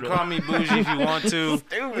 You can call me bougie if you want to.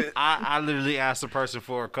 Stupid. I literally asked the person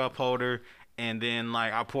for a cup holder, and then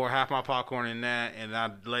like I pour half my popcorn in that, and I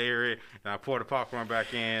layer it, and I pour the popcorn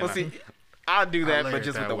back in. Well, see, I'll do that, layer but it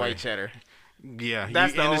just that with the way. white cheddar. Yeah,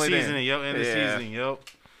 That's the in only the thing. seasoning. Yep, in the Yeah. seasoning. Yep.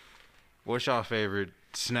 What's your favorite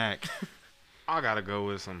snack? I gotta go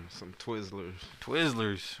with some Twizzlers.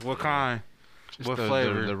 Twizzlers. What kind? Just What the,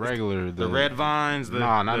 flavor? The regular. The red vines.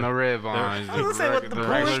 Nah, not no red vines. I was gonna say, what, the regular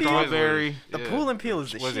pull and peel? strawberry. The pool and peel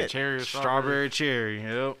is the Was shit. it cherry or Strawberry cherry.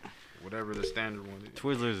 Yep. Whatever the standard one is.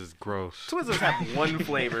 Twizzlers is gross. Twizzlers have one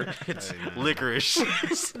flavor. It's licorice.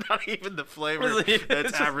 It's not even the flavor It's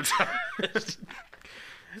that's just- advertised.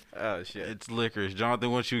 Oh shit. It's licorice. Jonathan,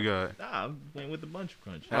 what you got? Nah, I'm playing with the Bunch of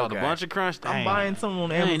Crunch. Oh, the Okay. bunch of crunch. I'm Dang. buying some on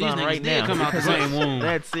Dang, these Amazon niggas right did now. come out the same womb.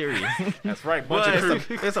 That's serious. That's right. But-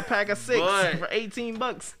 It's a pack of 6 But- for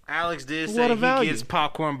 $18. Alex did What say a he value. gets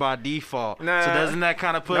popcorn by default. Nah. So doesn't that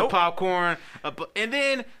kind of put Nope. popcorn up, and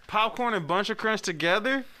then popcorn and bunch of crunch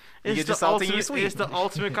together? You It's get the your salty and ultimate. your sweet. It's the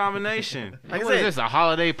ultimate combination. Like I What is said, this, a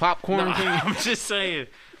holiday popcorn No, thing? I'm just saying,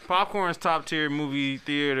 popcorn's top tier movie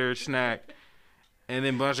theater snack, and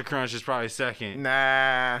then bunch of crunch is probably second.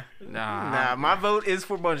 nah. My vote is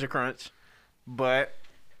for Bunch of Crunch, but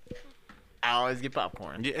I always get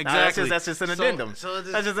popcorn. Yeah, Nah, exactly. that's just an So- addendum. so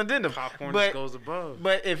it's that's just an addendum. Popcorn but just goes above.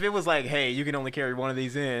 but if it was like, hey, you can only carry one of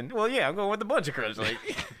these in, well, yeah, I'm going with the Bunch of Crunch. Like,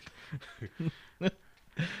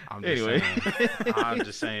 I'm Anyway. saying. I'm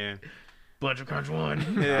just saying. Bunch of Crunch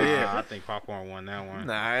won. yeah. I think popcorn won that one.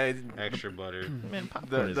 Nah, Extra butter. Man,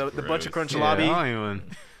 popcorn the is Bunch of gross. Crunch Yeah, lobby. I don't even.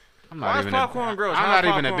 I'm not Why is even popcorn gross? I'm How's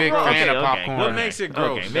not even a popcorn big gross? fan of Okay, popcorn. What makes it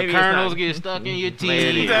gross? Okay, The maybe it's not- kernels get stuck in your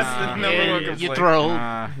teeth. That's the number one your complaint.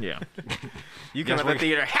 throat. Yeah. You come Guess to the what?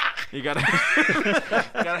 theater, ha! You gotta,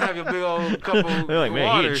 gotta have your big old cup of They're like, man,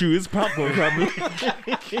 water. he didn't chew his popcorn probably.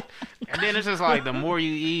 And then it's just like the more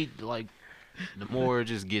you eat, like the more it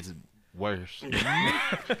just gets worse.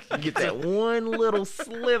 You get that one little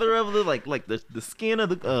slither of the like the skin of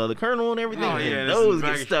the kernel and everything, Oh, yeah, and this those is get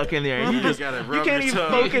very- stuck in there, and you just gotta you rub can't your even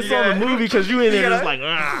tongue. focus Yeah. on the movie because you in there just gotta-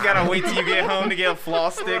 like, You gotta wait till you get home to get a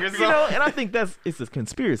floss stick or something. you know. And I think it's a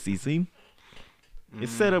conspiracy. See, it's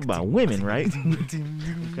set up by women, right?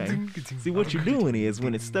 Okay. See, what you're doing is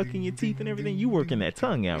when it's stuck in your teeth and everything, you working that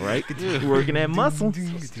tongue out, right? You're working that muscle.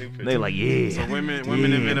 They like, yeah. So women Yeah.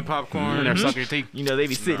 invented popcorn. And they're sucking your teeth. You know, they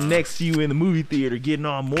be sitting next to you in the movie theater, getting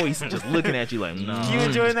all moist and just looking at you like, nah. You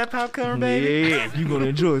enjoying that popcorn, baby? Yeah, if you gonna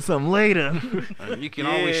enjoy something later. You can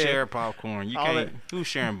always Yeah. share popcorn. You All can't. Who's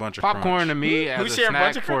sharing a bunch of Popcorn to crunch? me Who as a share a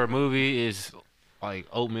bunch snack of for a movie is like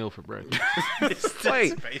oatmeal for breakfast.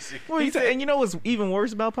 Wait, Basic. and you know what's even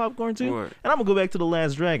worse about popcorn too? What? And I'm gonna go back to the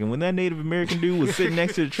Last Dragon. When that Native American dude was sitting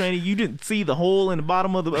next to the train, you didn't see the hole in the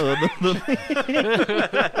bottom of the.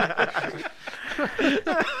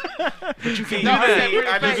 But you can No, do that. you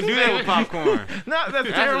You can do that with popcorn. No, that's That's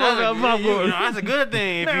terrible about popcorn. that's a good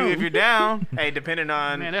thing No. if you're down. Hey, depending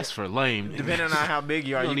on Man, that's for lame. depending on how big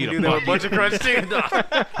you are, You you don't can need do a that with a bunch of crunch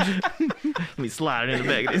too. Let me slide it in the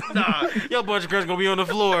back of this. Nah, your bunch of crunch gonna be on the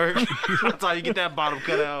floor. That's how you get that bottom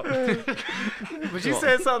cut out. But you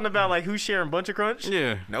said something about like who's sharing bunch of crunch?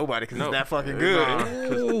 Yeah. Nobody, because Nope. it's that fucking good.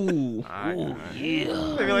 Nah. Ooh.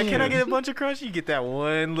 They be like, "Can I get a bunch of crunch?" You get that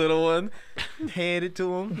one little one, hand it to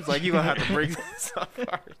them. It's like you gonna have to break this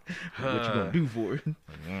apart. What you gonna do for it?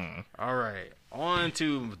 All right. On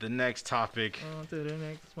to the next topic. On to the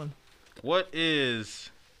next one. What is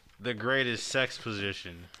the greatest sex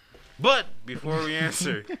position? But before we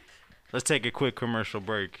answer, let's take a quick commercial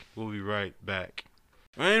break. We'll be right back.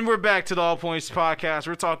 And we're back to the All Points podcast.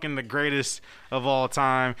 We're talking the greatest of all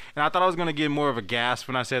time. And I thought I was going to get more of a gasp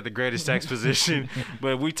when I said the greatest sex position.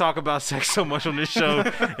 But we talk about sex so much on this show,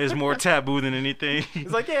 it's more taboo than anything.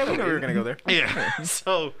 It's like, yeah, we know we were gonna go there. Yeah.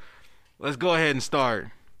 So let's go ahead and start.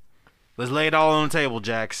 Let's lay it all on the table,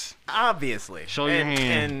 Jax. Obviously. Show your hand.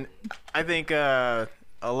 And I think a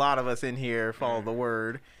lot of us in here follow the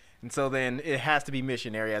word. And so then it has to be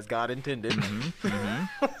missionary as God intended.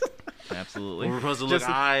 Absolutely. We're supposed to look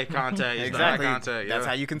eye contact. Exactly. Eye contact. That's yeah.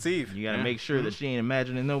 how you conceive. You got to make sure that she ain't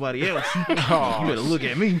imagining nobody else. You better look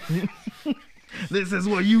at me. This is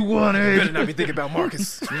what you wanted. Better not be thinking about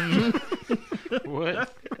Marcus.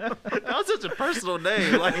 What? That was such a personal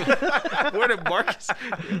name. Like, where did Marcus?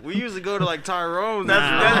 We usually go to like Tyrone. That's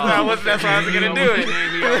how I was gonna do it.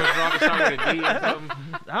 Name you always drop start with a D or something.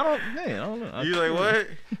 I don't know. You like what?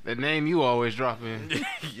 The name you always drop in.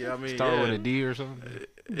 Yeah, I mean, Start yeah. with a D or something.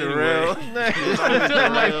 Darrell.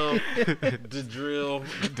 The drill.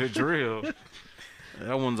 The drill.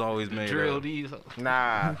 That one's always made Drill up. D's.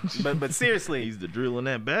 Nah, but seriously, He's the drill in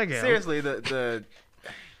that bag out. seriously, the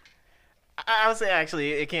I would say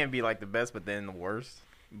actually it can't be like the best, but then the worst.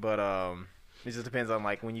 But it just depends on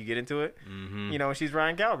like when you get into it. Mm-hmm. You know, when she's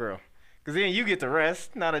riding cowgirl, because then you get to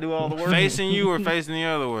rest, not to do all the work. Facing you or facing the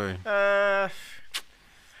other way?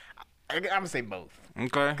 I'm gonna say both.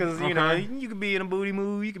 Okay. Because you know you could be in a booty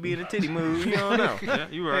mood, you could be in a titty mood. You don't know. Yeah,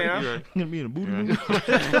 you right. Yeah. You right. Gonna be in a booty mood.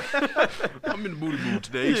 I'm in the booty mood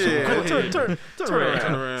today. Yeah, So go ahead. turn around.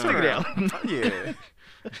 Turn around. Stick it out. Yeah.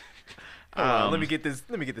 Let me get this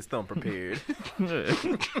thumb prepared.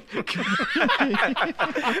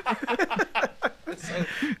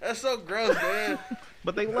 That's so gross, man.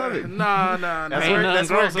 But they love it. Nah. That's Ain't where, nothing that's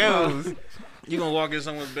where it gross about goes. You gonna walk in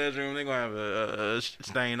someone's bedroom, they gonna have a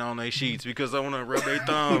stain on their sheets because I wanna rub their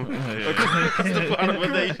thumb across the bottom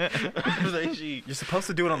of their sheet. You're supposed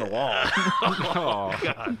to do it on the wall. Oh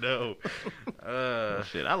God, no.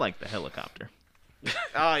 Shit, I like the helicopter.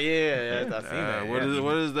 Oh yeah, I've seen that.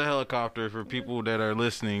 What is the helicopter for people that are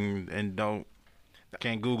listening and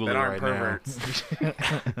can't Google that it aren't right perverts?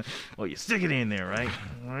 Well, you stick it in there, right?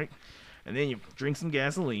 All right. And then you drink some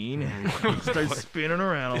gasoline and start spinning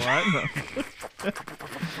around a lot. now?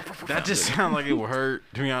 That just sounds like it would hurt,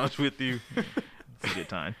 to be honest with you. It's a good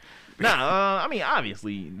time. Nah, I mean,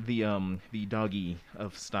 obviously the doggy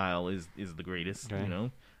of style is the greatest. Okay. You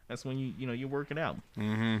know, that's when you work it out.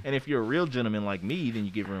 Mm-hmm. And if you're a real gentleman like me, then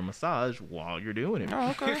you give her a massage while you're doing it. Oh,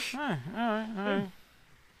 okay. All right.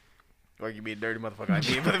 Or you be a dirty motherfucker. I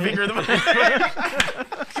did put a finger in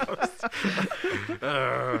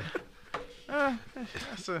the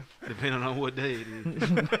That's a Depending on what day it is.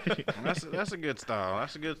 that's a good style.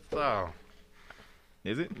 That's a good style.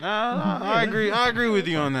 Is it? I agree. I agree with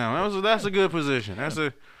you on that one. That's a good position. That's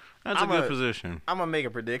a good position. I'm gonna make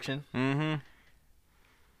a prediction. Mm-hmm.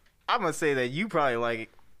 I'm gonna say that you probably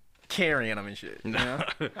like carrying them and shit. You know?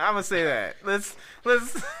 I'm gonna say that. Let's.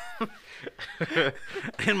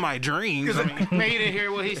 In my dreams. I mean, Man, you didn't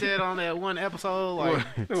hear what he said on that one episode, like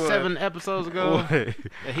What? 7 episodes ago? That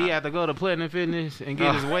he had to go to Platinum Fitness and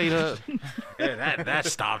get his weight up. yeah, that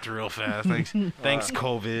stopped real fast. Thanks,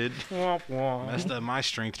 COVID. Womp womp. Messed up my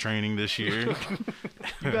strength training this year.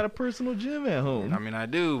 You got a personal gym at home. I mean, I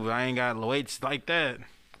do, but I ain't got weights like that.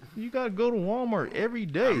 You gotta go to Walmart every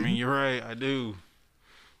day. I mean, you're right, I do.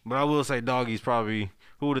 But I will say doggies probably.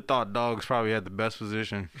 Who would have thought dogs probably had the best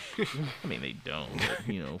position? I mean, they don't.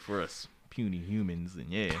 But, for us puny humans,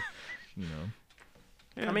 and yeah, Yeah,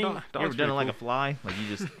 I mean, you ever done it like a fly? Like you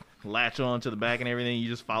just latch on to the back and everything. You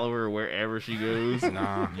just follow her wherever she goes.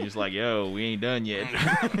 Nah. You're just like, yo, we ain't done yet.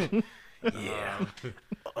 Yeah.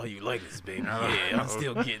 Oh, you like this, baby? Yeah, I'm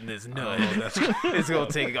still getting this nut. It's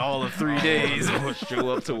gonna take all of 3 days. Show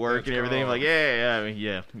up to work and everything. Like,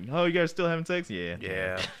 yeah. Oh, you guys still having sex? Yeah.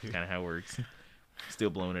 Yeah. Kind of how it works.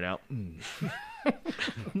 Still blowing it out. Give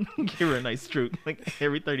her a nice stroke like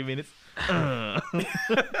every 30 minutes.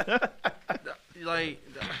 Like,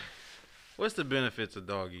 what's the benefits of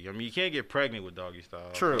doggy? I mean, you can't get pregnant with doggy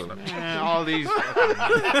style. True. Man, all these. What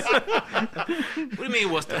do you mean,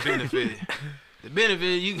 what's the benefit? The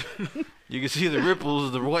benefit, you You can see the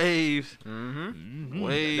ripples, the waves. Mm-hmm.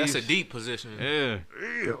 Waves. that's a deep position. Yeah.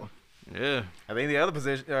 Yeah. I think the other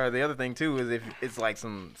position, or the other thing too, is if it's like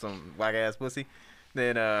some whack ass pussy,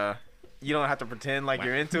 then you don't have to pretend like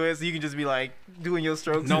you're into it, so you can just be like doing your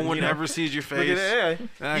strokes. No and, one you know, ever sees your Look at face. that. Yeah. You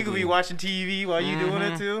Exactly. could be watching TV while you doing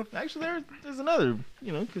it too. Actually, there's another,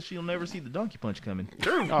 because she'll never see the donkey punch coming.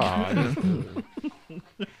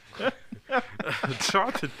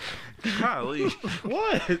 Jonathan, golly.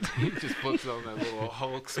 What? He just puts on that little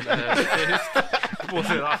Hulk smash. Pulls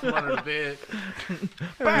it off under the bed.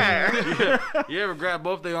 You ever grab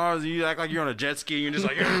both their arms and you act like you're on a jet ski and you're just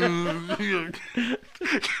like,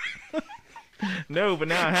 No, but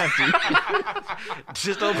now I have to.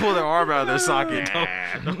 Just don't pull their arm out of their socket.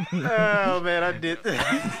 Oh man, I did.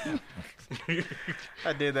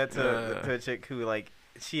 I did that to a chick who like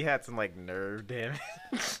she had some like nerve damage.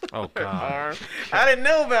 Oh God! I didn't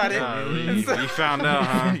know about it. You found out,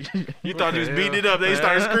 huh? You thought you was beating it up. They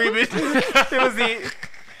started screaming. It was the.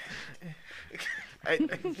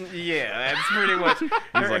 Yeah, that's pretty much. He's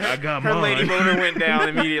like, I got her mine. lady boner went down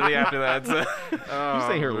immediately after that. So. You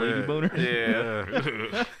say her lady boner?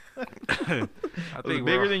 Yeah. I Was it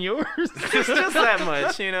bigger than yours? It's just that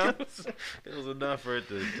much, you know. it was enough for it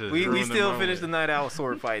to We ruin still the finished the moment. night out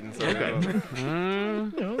sword fighting. So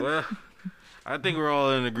Well, I think we're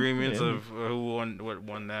all in agreement of who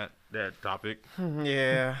won that topic.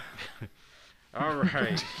 yeah. All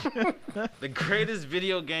right. The greatest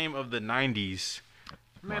video game of the 90s.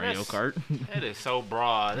 Mario Kart. It is so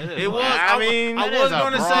broad. It was. I mean, I that was is a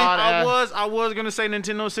gonna say. broad I was gonna say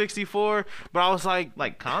Nintendo 64, but I was like,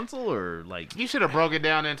 Like console or like? You should have broke it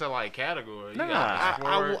down into like categories. You Nah, got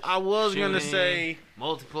sports, I was gonna shooting, say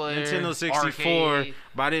multiplayer, Nintendo 64, arcade.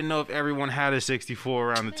 but I didn't know if everyone had a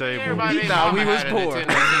 64 around the table. Everybody He thought we mama was had a poor.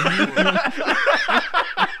 Nintendo 64.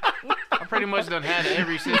 I pretty much done had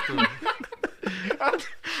every system.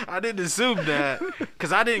 I didn't assume that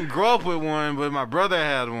because I didn't grow up with one, but my brother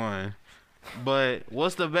had one. But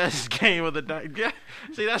what's the best game of the night? Yeah,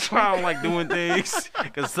 see, that's why I don't like doing things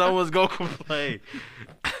because someone's gonna complain.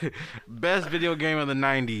 Best video game of the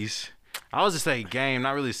 90s. I was just say game,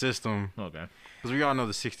 not really system, Okay. because we all know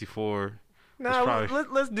the 64. No, probably-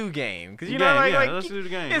 let's do game because you Game, know like, yeah, like let's do the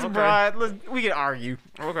game. it's Okay. broad. We can argue.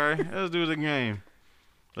 Okay, let's do the game.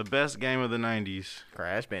 The best game of the 90s.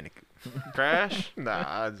 Crash Bandicoot. Crash? Nah,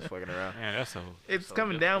 I was just fucking around. Man, that's so. It's so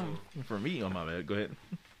coming difficult. down for me on my bed. Go ahead.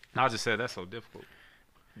 I just said that's so difficult.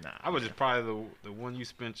 Nah, I was just probably the one you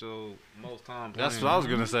spent your most time playing. That's what I was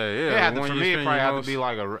gonna say. Yeah, It had the to, one for you me, it spend probably your had to most- be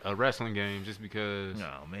like a wrestling game, just because.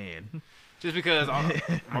 Oh man. Just because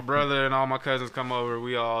my brother and all my cousins come over,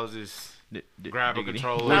 we all just grab a Diggity.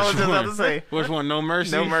 controller. I was just about one? to say. Which one? No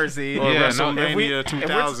Mercy? No Mercy. Or Yeah, WrestleMania if we-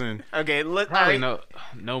 2000? Okay, Probably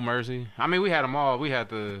no Mercy. I mean, we had them all. We had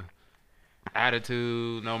the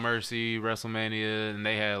Attitude, No Mercy, WrestleMania, and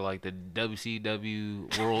they had like the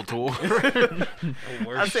WCW World Tour.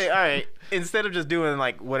 I'd say, all right, instead of just doing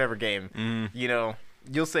like whatever game, Mhm. you know,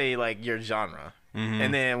 you'll say like your genre, Mhm.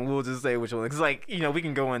 and then we'll just say which one. Because like you know, we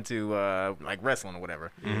can go into like wrestling or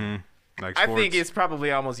whatever. Mhm. Like I think sports. it's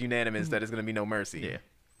probably almost unanimous that it's gonna be No Mercy. Yeah.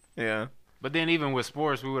 Yeah. But then even with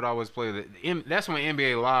sports, we would always play that's when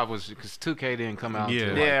NBA Live was, because 2K didn't come out. Yeah.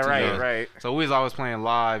 until, Yeah. like, Right. 2000. Right. So we was always playing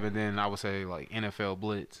live, and then I would say like NFL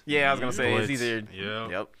Blitz. Yeah, I was gonna say Blitz. it's either. Yeah.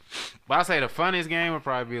 Yep. But I say the funniest game would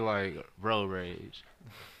probably be like Road Rage.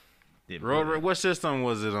 What system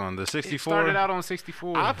was it on? The It 64? started out on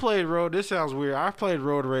 64. I played Road. This sounds weird. I played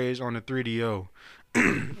Road Rage on the 3DO.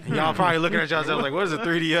 Y'all probably looking at yourselves like, what is a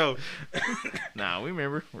 3DO? Nah, we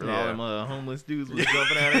remember where Yeah. all them homeless dudes was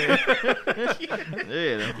jumping out of here.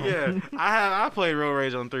 Yeah. Yeah, I played Road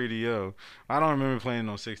Rage on 3DO. I don't remember playing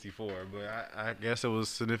on 64, but I guess it was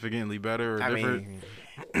significantly better or I different. mean,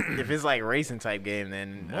 if it's like racing type game,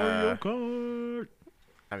 then Mario Kart.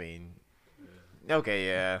 I mean, okay,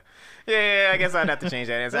 yeah. I guess I'd have to change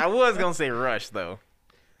that answer. I was gonna say Rush though,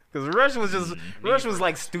 because Rush was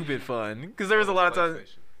like stupid fun. Because there was a lot of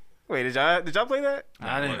times. Wait, did y'all play that?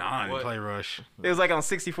 I didn't what? play Rush. It was like on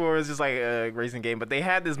 64. It was just like a racing game, but they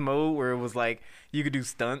had this mode where it was like you could do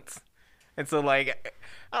stunts, and so like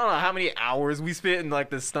I don't know how many hours we spent in like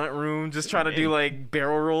the stunt room just trying to do like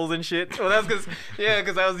barrel rolls and shit. Well, that's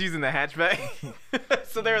because I was using the hatchback,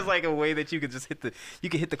 so there was like a way that you could just hit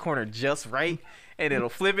the corner just right, and it'll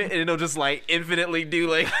flip it, and it'll just like infinitely do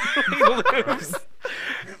like loops.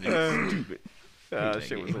 Stupid.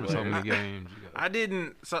 Shit was There were so hilarious. many games. I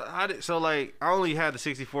didn't. So like I only had the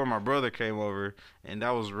 64. My brother came over, and that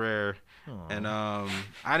was rare. And I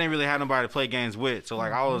didn't really have nobody to play games with. So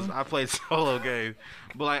like I played solo games.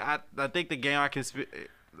 But like I think the game I can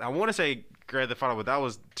I want to say Grand Theft Auto, but that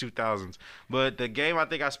was 2000s. But the game I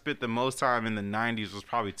think I spent the most time in the 90s was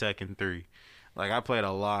probably Tekken 3. Like I played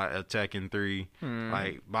a lot of Tekken 3,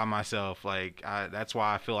 like by myself. Like that's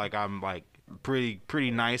why I feel like I'm like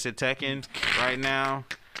pretty nice at Tekken right now,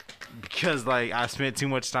 because like I spent too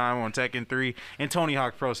much time on Tekken 3 and Tony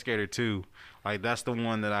Hawk Pro Skater 2. Like that's the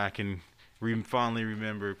one that I can fondly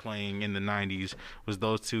remember playing in the 90s was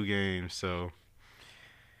those two games. So,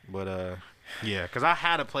 but yeah, because I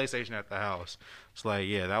had a PlayStation at the house. It's like,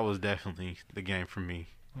 yeah, that was definitely the game for me.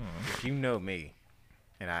 If you know me,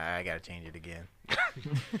 and I gotta change it again.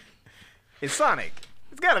 It's Sonic.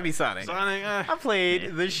 It's gotta be Sonic. Sonic. I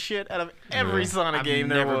played the shit out of every Sonic I've game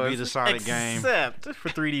there never was. beat a Sonic game. Except for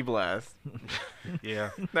 3D Blast. Yeah.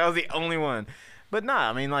 That was the only one. But nah,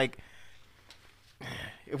 I mean, like,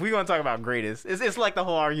 if we're gonna talk about greatest, it's like the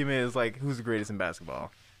whole argument is like, who's the greatest in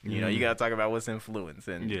basketball? You know, you gotta talk about what's influence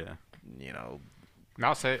and Yeah. you know,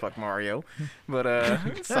 I'll say fuck Mario, but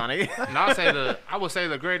Sonic. I would say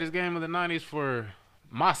the greatest game of the '90s for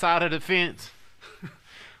my side of the fence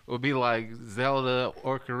would be like Zelda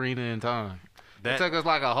Ocarina in Time. It took us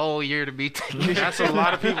like a whole year to beat that game. That's a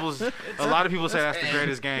lot of people's. A lot of people say that's the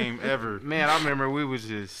greatest game ever. Man, I remember we was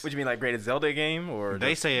just. What you mean, like greatest Zelda game or?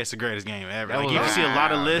 They say it's the greatest game ever. That Like was you can see a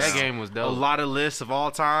lot of that lists. game was dope. A lot of lists of all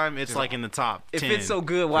time. It's like in the top 10. If it's so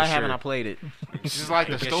good, why for haven't sure. I played it? It's just like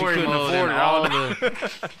the Guess you story couldn't mode afford and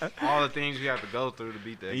it all the things you have to go through to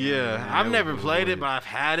beat that game. Yeah, Man, I've that never was played really it, but I've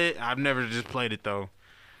had it. I've never just played it though.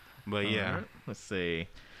 But yeah, Alright, let's see.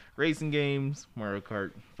 Racing games, Mario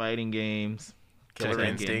Kart, fighting games, Killer Tekken.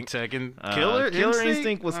 Instinct. Tekken, Killer Instinct?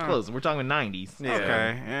 Instinct was Oh. close. We're talking 90s. Yeah.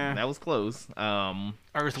 Okay, yeah. That was close.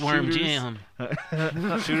 Earthworm Shooters. Jim.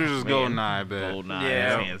 Shooters was Man, GoldenEye, I bet. GoldenEye,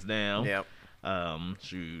 Yeah. hands down. Yep.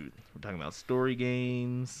 Shoot. We're talking about story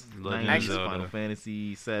games. Legend 90s, of Zelda. Final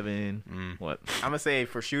Fantasy 7. Mm. What? I'm gonna say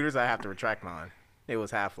for shooters, I have to retract mine. It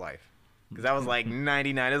was Half-Life. Because that was like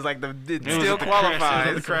 99. It was like it It was still at the crash,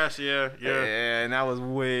 qualifies. the crash, yeah. Yeah, and that was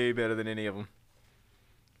way better than any of them.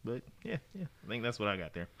 But yeah. I think that's what I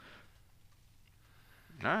got there.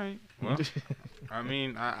 All right. Well, I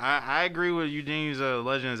mean, I agree with Eugene's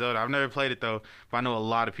Legend of Zelda. I've never played it though, but I know a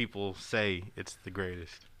lot of people say it's the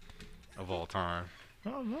greatest of all time.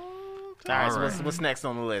 Oh, no. All right, so Alright. what's next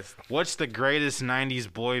on the list? What's the greatest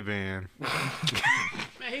 '90s boy band?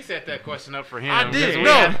 Man, he set that question up for him. I did. We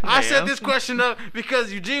No, had- I set this question up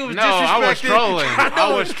because Eugene was No, I was disrespected. trolling.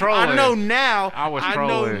 I was I trolling. know now. I was know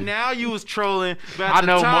trolling. now you was trolling. But at I the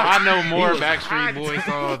know more. time, I know more he was Backstreet hot. Boys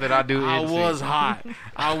songs than I do. I NSYNC. was hot.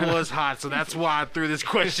 I was hot. So that's why I threw this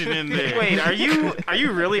question in there. Wait, are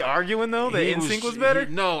you really arguing though that He NSYNC was better?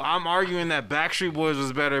 No, I'm arguing that Backstreet Boys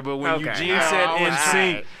was better. But when Okay. Eugene Oh, said alright.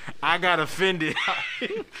 NSYNC, I got offended.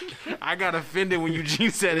 I got offended when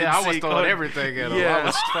Eugene said Yeah, I was NSYNC. throwing everything at him. Yeah. I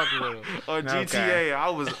was fucking with him. On Okay. GTA, I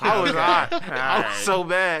was hot. I was Alright. so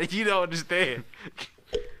bad. You don't understand.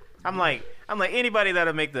 I'm like anybody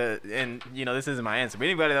that'll make the, and you know this isn't my answer, but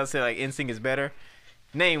anybody that'll say like NSYNC is better,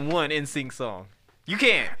 name one NSYNC song. You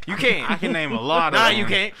can't. I can name a lot of Nah, them. you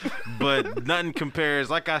can't. But nothing compares.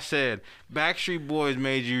 Like I said, Backstreet Boys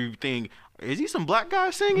made you think, is he some black guy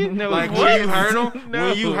singing? No, like he when you wasn't. heard him, No.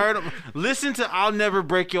 when you heard him, listen to "I'll Never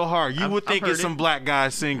Break Your Heart." You would I've think heard it's it. some black guy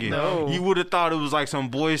singing. No. You would have thought it was like some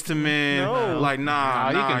Boys to Men. No. Like nah,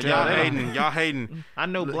 you can tell y'all that. hating, y'all hating. I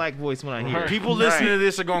know black voice when I hear it. People listening to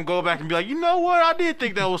this are gonna go back and be like, you know what? I did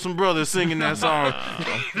think that was some brothers singing that song.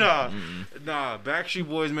 Nah. Backstreet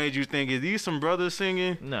Boys made you think, is these some brothers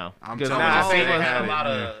singing? No. I'm 'Cause telling all you. of They us- had a it, lot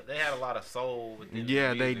yeah. of. They had a lot of soul. Within the Yeah,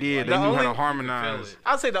 they music. did. Like, They The knew how only- to harmonize.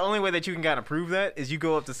 I'll say the only way that you can kind of prove that is you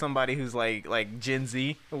go up to somebody who's like Gen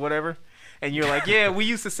Z or whatever, and you're like, yeah, we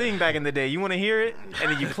used to sing back in the day. You want to hear it?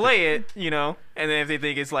 And then you play it, you know, and then if they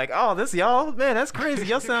think it's like, oh, this y'all, man, that's crazy.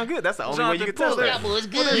 Y'all sound good. That's the only way you can tell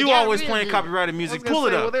that. You always playing copyrighted music. Pull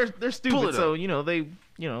it up. Well, they're stupid, Pull it so up.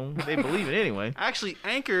 they believe it anyway. Actually,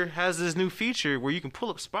 Anchor has this new feature where you can pull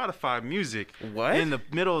up Spotify music What? in the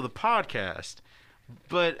middle of the podcast.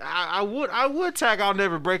 But I would tag "I'll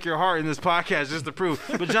Never Break Your Heart" in this podcast just to prove.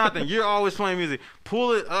 But Jonathan, you're always playing music.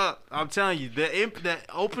 Pull it up. I'm telling you, that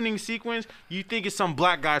opening sequence, you think it's some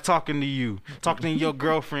black guy talking to you, talking to your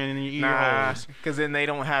girlfriend in your ear Nah, holes. because then they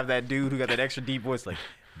don't have that dude who got that extra deep voice like,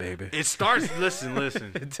 baby. It starts. Listen.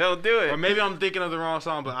 Don't do Or it. maybe I'm thinking of the wrong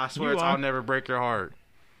song, but I swear You it's are. "I'll Never Break Your Heart."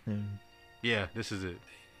 Yeah, this is it.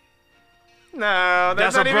 No,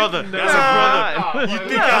 That's not a even- brother. That's Nah. a brother. You think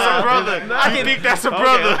that's a brother? I You can- think that's a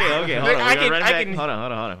brother? Okay, hold on. I We gotta can- run it I back. can- Hold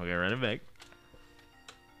on. We gotta run it back.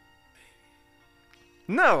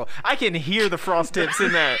 No, I can hear the frost tips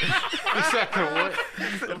in that.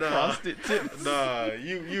 Frosted tips. Nah,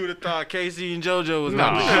 you would have thought Casey and JoJo was No,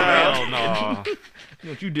 about to hell no.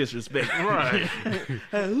 Don't you disrespect? Right.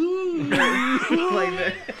 like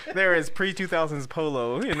that. There is pre-2000s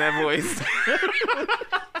Polo in that voice.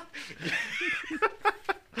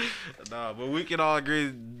 Nah, but we can all agree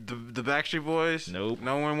the Backstreet Boys. Nope.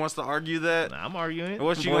 No one wants to argue that. Nah, I'm arguing it.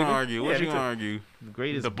 What you Boy gonna band? argue? Yeah, What me you gonna too. argue? The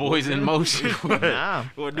greatest. The boys in motion. Nah.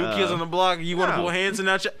 What, New Kids on the Block? You want to no. pull Hanson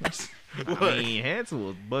out your? What? I mean, Hanson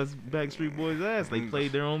will bust Backstreet Boys' ass. They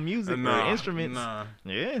played their own music or instruments. Nah.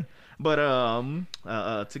 Yeah. But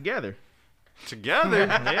together. Together.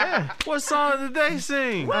 Yeah. What song did they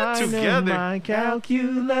sing? I know Together. my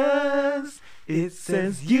calculus It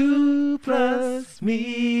says you plus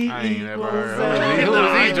me. I ain't never heard equals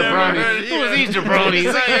of it. Who was these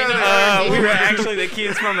jabronis? We were actually the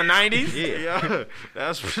kids from the 90s. Yeah,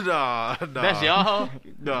 that's nah. That's y'all?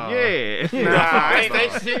 Nah. Yeah.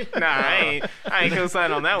 I ain't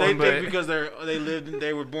co-sign on that They one, think but because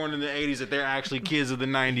they were born in the 80s that they're actually kids of the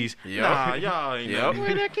 90s. Yep. Nah, y'all ain't. Yep.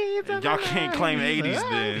 We're the kids of the Y'all can't claim 90s. 80s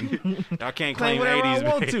then. Y'all can't Claim claim whatever I 80s.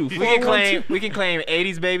 want baby. to. we can claim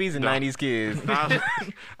 80s babies and 90s kids.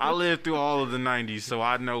 I lived through all of the 90s, so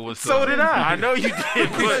I know what's So up. did I. I know you did,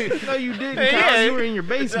 but No, you didn't. Hey, Kyle. yeah. You were in your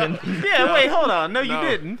basement. Yeah, wait, hold on. No, you No.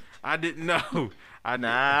 didn't. I didn't know.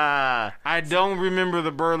 Nah. I don't remember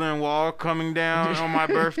the Berlin Wall coming down on my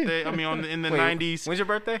birthday. I mean, in the Wait, 90s. When's your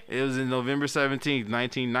birthday? It was in November 17th,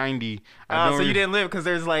 1990. Oh, so you didn't live because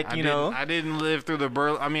there's like, I didn't live through the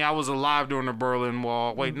Berlin. I mean, I was alive during the Berlin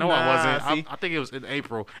Wall. Wait, no, I Nah, wasn't. see? I think it was in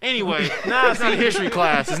April. Anyway, Nah, it's not history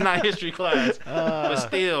class. It's not history class. But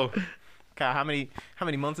still, Kyle, how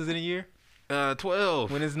many months is in a year?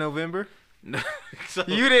 12. When is November? So,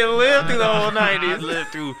 You didn't live through the whole I 90s.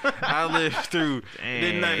 lived through.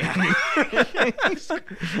 Didn't Dang.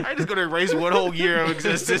 I just gonna erase one whole year of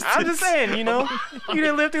existence. I'm just saying, you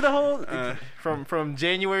didn't live through the whole Uh, from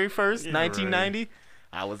January 1st, You're 1990.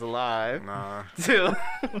 I was alive Nah. till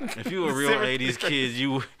If you a real December 80s kid,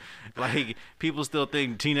 you like people still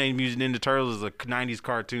think Teenage Mutant Ninja Turtles is a 90s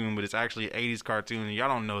cartoon, but it's actually an 80s cartoon, and y'all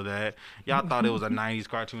don't know that. Y'all thought it was a 90s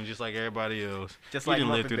cartoon just like everybody else. Just You like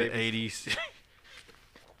didn't live Muppet through Babies. the 80s.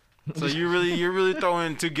 So you're really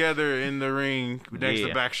throwing together in the ring next to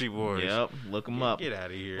Yeah. Backstreet Boys. Yep. Look them up. Get out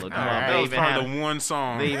of here. Look Nah, 'em up. that They was even probably had- the one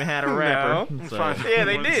song. They even had a rapper. No. So, Yeah,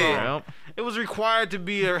 they One did. song. Yep. It was required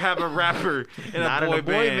to have a rapper in Not a in boy a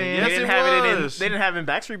boy band. band. Yes, They didn't it have it in. was. They didn't have it in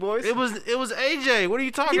Backstreet Boys. It was AJ. What are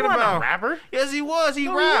you talking He wasn't about? a rapper. Yes, he was. He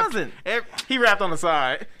No, he rapped. wasn't. He rapped on the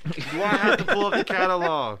side. Do I have to pull up the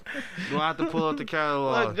catalog? Do I have to pull up the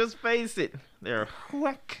catalog? Look, just face it. They're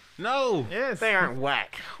whack. No. Yes. They aren't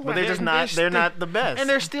whack, but they're just They're not. They're still- not the best. And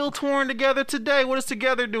they're still touring together today. What is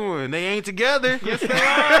Together doing? They ain't together. Yes, they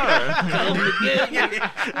are.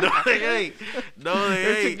 No, they ain't. No, they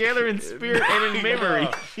They're ain't. together in spirit and in memory.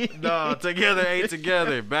 No, Together ain't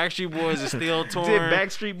together. Backstreet Boys is still touring. Did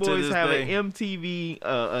Backstreet to Boys this have day. an MTV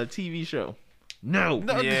a TV show? No.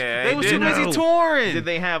 No, Yeah, they they was did. too busy No. touring. Did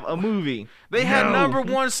they have a movie? They had No.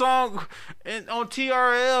 #1 song on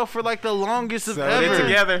TRL for like the longest of so ever. they're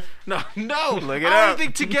together. No. Look it I don't up.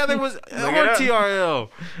 think Together was it on up. TRL.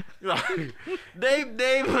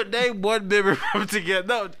 They one member from Together.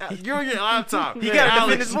 No, you're on your laptop. He gotta defend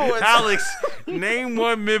Alex, his voice. Alex, name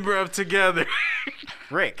one member of Together.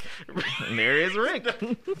 Rick. There is Rick.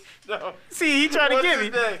 No. See, he tried to What's give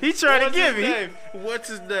his me. name? He tried What's to give his me. name? What's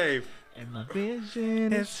his name? And my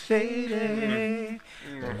vision It's fading.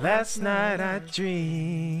 Last night I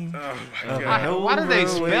dreamed. Oh my of God. an Why do they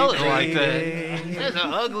spell it like that? overweight That's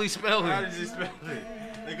an ugly How spelling. did you spell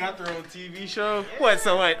it? They got their own TV show. What?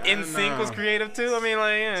 So what? don't NSYNC was know. creative too. I mean,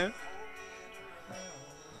 like, yeah.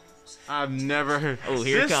 I've never heard. Oh,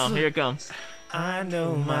 here it This- comes. Here it comes. I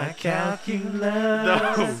know my calculus.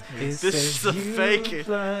 No, this is a fake. Wait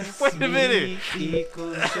a minute.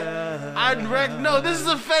 No, this is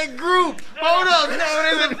a fake group. Hold up. No,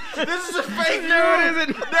 it isn't. This is a fake group. No, it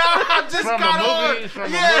isn't. No, I just From a got movie- on. from a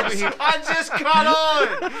Yes, movie. I just got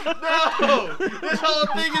on. No, this whole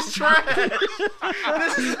thing is trash.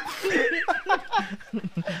 This is.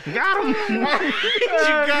 Got him. I hate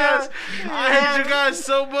you guys. I hate you guys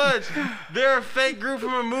so much. They're a fake group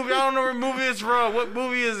from a movie. I don't know what movie it's from. What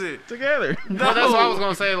movie is it? Together. Well, that's what I was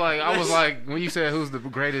gonna say. Like, I was like, when you said who's the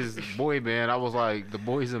greatest boy band, I was like, the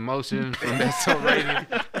Boys in Motion from That's So Rated.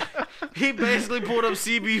 He basically pulled up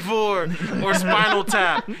CB4 or Spinal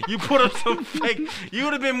Tap. You put up some fake. You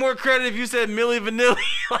would have been more credit if you said Milli Vanilli.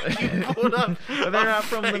 Like you pulled up. But they're a not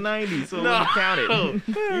from the fake- 90s, so it No. wouldn't count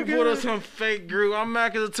it. You pulled up some fake group. I'm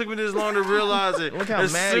mad because it took me this long to realize it. Look how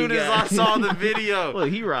as mad soon he as got. I saw the video. Look,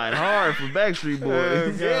 he ride hard for Backstreet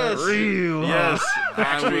Boys. Yes. Real. Yes, I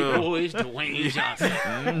Backstreet will. Boys, Dwayne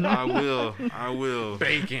Johnson, I will. I will.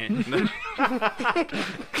 Bacon,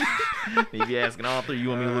 If you're asking all three, you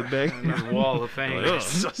want me to look back? Wall of Fame. It's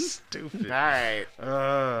so stupid. All right.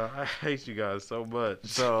 I hate you guys so much.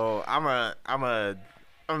 So I'm gonna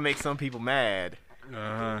make some people mad.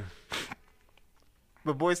 Uh-huh.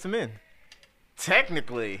 But Boys to Men,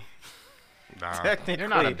 technically, Nah. They're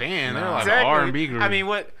not a band. They're like an technically- R&B group. I mean,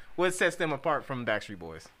 what sets them apart from Backstreet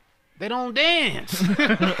Boys? they don't dance. What's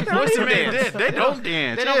the man? dance. They don't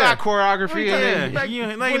dance. They don't got choreography. Yeah, Back- you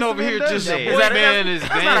ain't Boys over to Men here does just dance. boy Is that- band is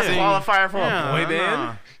That's not a dancing. qualifier for Yeah, a boy band.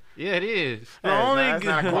 nah. Yeah, it is. The only it's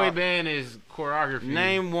not a Boy quad. band is choreography.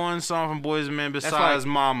 name one song from Boys and Men besides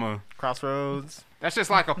Mama. Crossroads. That's just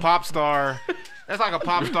like a pop star. That's like a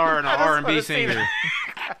pop star and an R&B singer.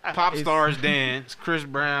 Pop stars dance. Chris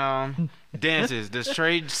Brown dances. Does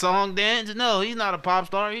Trey Songz dance? No, he's not a pop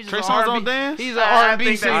star. He's just Trey an Songz R&B. don't dance? He's an I R&B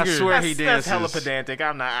think singer. that- I swear he That's hella dances. pedantic.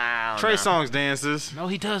 I'm not. I don't Trey know. Songz dances. No,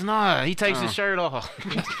 he does not. He takes his shirt off.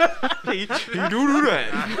 He do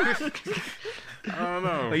that. I don't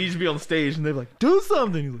know. Like, he just be on stage and they're like, do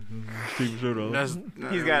something. He's like, take your shirt off. That's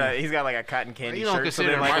He's got like a cotton candy You don't shirt. So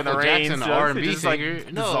consider then, like, when the Michael rain Jackson an jumps, it R&B just, like, singer?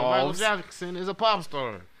 No, Michael dissolves. Jackson is a pop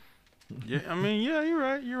star. yeah. I mean, yeah, you're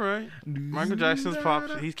right. You're right. Michael Jackson's pop.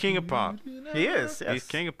 He's king of pop. He is. He's Yes.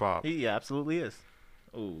 king of pop. He absolutely is.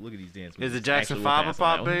 Oh, look at these dance Is moves. the Jackson Actually, 5 we'll a pass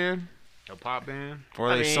on pop that one. band? A pop band? Or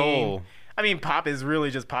are I they mean, soul? I mean, pop is really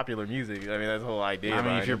just popular music. I mean, that's the whole idea. I mean,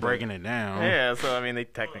 behind if you're it, but- breaking it down. Yeah, so I mean, they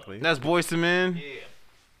technically. That's Boys to Men.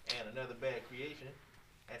 Yeah. And another bad creation.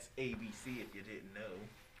 That's ABC if you didn't know.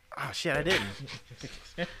 Oh shit, I didn't.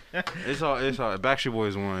 It's all. Backstreet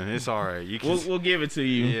Boys won. It's all right. You can. We'll give it to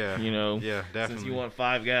you. Yeah. You know. Yeah, Since definitely. you want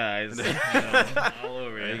five guys. You know, all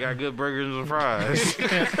over You it. got good burgers and fries.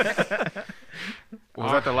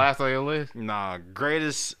 Was that the last on your list? Nah,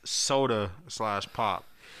 greatest soda / pop.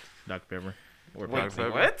 Dr. Pepper. Or Wait, Pepsi.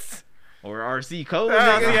 Pepper. what? Or RC Cola.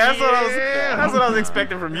 See, nigga. that's what I was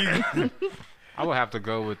expecting from you. I would have to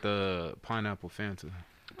go with the pineapple Fanta.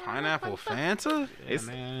 Pineapple Fanta? Yeah,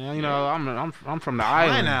 man, you know, I'm from the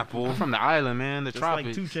island. Pineapple? I'm from the island, man. The Just like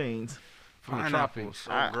tropics. 2 Chainz. From the Pineapple. tropics.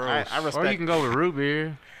 So I gross. respect. Or you can go with root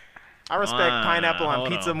beer. I respect pineapple on hold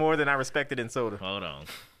pizza on. more than I respect it in soda. Hold on.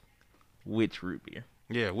 Which root beer?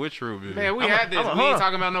 Yeah, which root beer? Man, we I'm had this. a- We ain't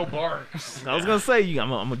talking about no bars. I was gonna say I'm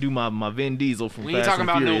gonna do my Vin Diesel from We ain't Fast talking and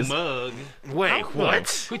about Furious. no mug. Wait,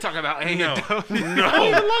 what? We talking about A&W.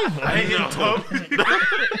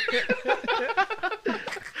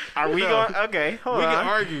 Are we going? Okay, hold we on. can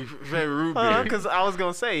argue favorite root beer. Because I was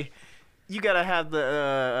gonna say, you gotta have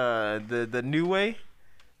the new way,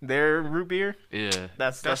 their root beer. Yeah.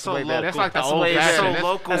 That's so way local. better. That's like the That's old way fashioned. better. So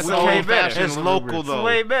local. That's we way can't- better. It's local It's though.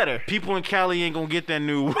 way better. People in Cali ain't gonna get that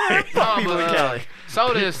new way. No, People but, in Cali.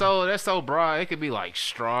 soda is that's so broad. It could be like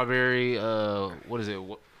strawberry. What is it?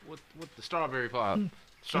 What the strawberry pop?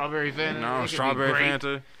 Strawberry Fanta. It No, could be strawberry grape.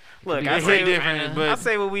 Fanta. Look, They I hit say different, I but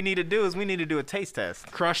say what we need to do is we need to do a taste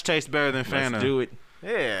test. Crush tastes better than Fanta. Let's do it.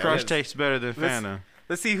 Yeah. Crush let's- tastes better than let's- Fanta.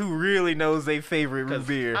 Let's see who really knows their favorite root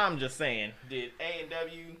beer. I'm just saying. Did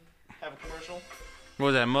A&W have a commercial? What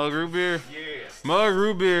was that, mug root beer? Yeah. Mug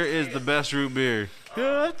root beer is the best root beer.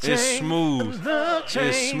 It's smooth.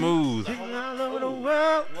 It's smooth. All over the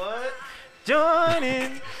world, What? join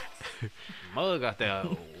in. Mug got that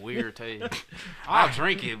weird taste. I'll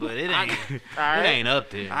drink it, but it ain't. It right. ain't up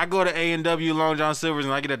there. I go to A&W Long John Silver's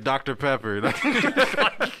and I get a Dr. Pepper. I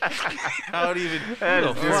don't even. That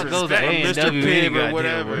is fuck goes to disrespectful. A&W Mr. Pibb anyway, or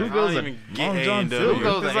whatever. Who I goes don't to even get Long John A&W. Silver? Who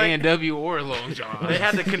goes It's to like- A&W or Long John? They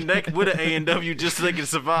had to connect with an A&W just so they could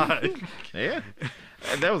survive. Yeah.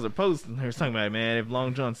 And that was a post. They was talking about, man, if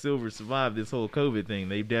Long John Silver survived this whole COVID thing,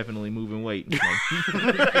 they definitely moving weight.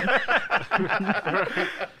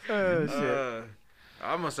 Oh, shit.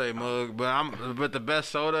 I'm gonna say mug, but the best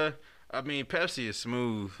soda. I mean, Pepsi is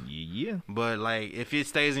smooth, yeah. but like if it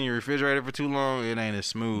stays in your refrigerator for too long, it ain't as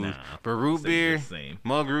smooth. Nah, but root Same, beer, Same.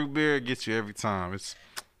 mug root beer gets you every time. It's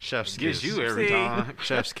chef's Gets kiss. you every See? time.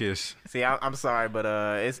 Chef's kiss. See, I'm sorry, but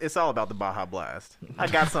it's all about the Baja Blast. I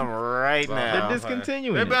got some right They're now.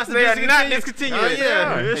 discontinuing They're it. about to They are not discontinue. discontinued. Oh,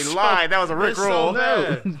 yeah. They It's so- lied. That was a Rick It's so roll.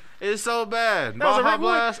 bad. It's so bad. That was a Baja Rick roll.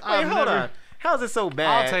 Blast. Wait, I've hold never- on. How's it so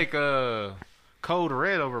bad? I'll take Code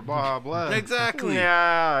Red over Baja Blast. Exactly.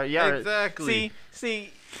 Yeah, yeah. Exactly. See,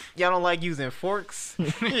 y'all don't like using forks. Don't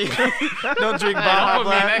drink Hey, Baja don't put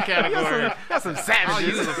me in that Blast. category. Got some I'll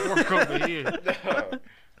use savages. a fork over here.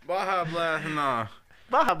 Baja Blast, nah.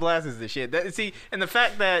 Baja Blast is the shit. See, and the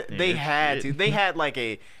fact that they Yeah, had shit. to, they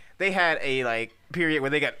had a like period where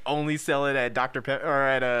they got only sell it at Dr. Pepper or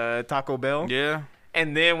at Taco Bell. Yeah.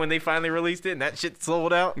 And then when they finally released it and that shit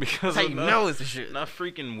sold out, Because how of you the- know it's the shit. Not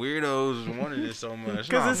freaking weirdos wanted it so much.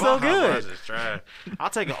 'Cause Nah, it's so Baja good. Blast is trash. I'll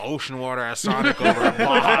take an ocean water at Sonic over a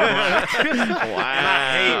Baja Blast. And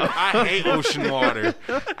I hate ocean water.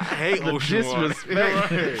 I hate ocean water.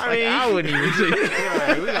 Disrespect. I mean, I wouldn't even say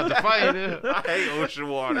Right, we got to fight it. I hate ocean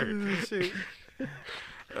water.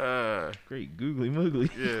 Great googly moogly.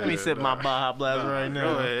 Yeah. Let me sip my Baja Blast right Go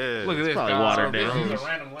now. ahead. Look at this, probably guys. watered This down. is a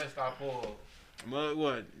random list I pulled. What?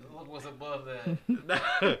 Look what's above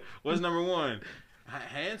that. What's number one?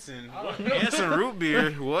 Hanson. Hanson root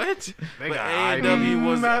beer. What? They But got A&W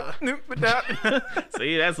was.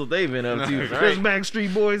 See, that's what they've been up to. Those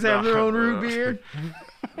Backstreet Boys have their own root beer.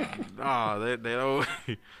 Nah, they don't.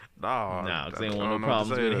 Nah, Nah, because they I don't want no know what to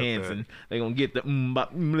problems say with about Hanson. They gonna get the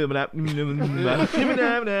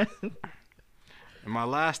And my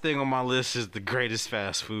last thing on my list is the greatest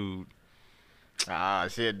fast food. Ah,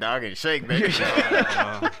 shit, dog and shake, baby.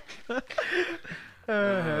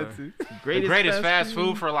 the greatest fast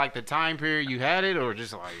food for like the time period you had it, or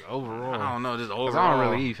just like overall. I don't know, just 'Cause overall. I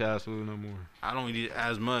don't really eat fast food no more. I don't eat it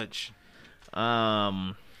as much.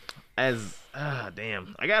 Damn,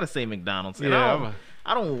 I gotta say McDonald's. And Yeah,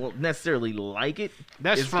 I don't necessarily like it.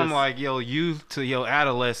 That's It's from just- like your youth to your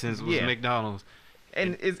adolescence was Yeah. McDonald's.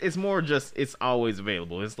 and it's more just it's always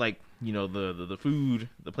available. It's like the food,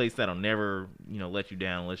 the place that'll never let you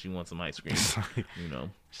down unless you want some ice cream.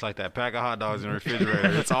 It's like that pack of hot dogs in the refrigerator.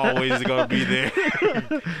 It's always gonna be there. I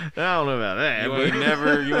don't know about that.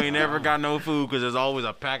 You ain't never got no food because there's always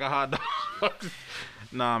a pack of hot dogs.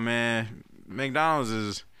 Nah, man, McDonald's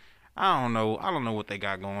is. I don't know what they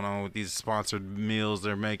got going on with these sponsored meals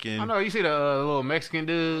they're making. I know you see the little Mexican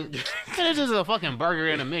dude. Man, it's just a fucking burger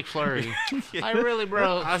and a McFlurry. Like really,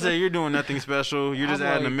 bro. I said you're doing nothing special. You're just I'm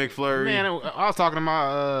adding like, a McFlurry. Man, I was talking to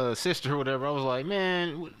my sister or whatever. I was like,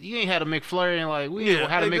 man, you ain't had a McFlurry in like we ain't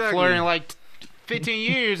had a exactly. McFlurry in like 15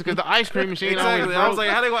 years because the ice cream machine always Exactly. broke. I was like,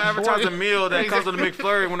 how they gonna advertise a meal that comes with a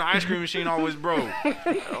McFlurry when the ice cream machine always broke?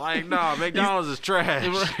 Like, nah, McDonald's is trash.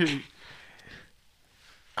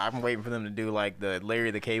 I'm waiting for them to do like the Larry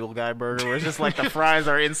the Cable Guy burger, where it's just like the fries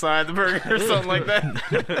are inside the burger or something like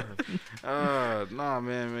that. Nah,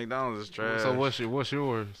 man, McDonald's is trash. So what's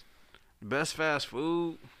yours? Best fast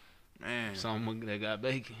food, man. Something that got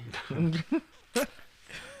bacon.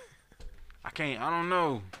 I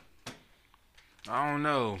don't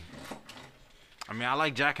know. I mean, I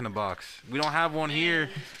like Jack in the Box. We don't have one here,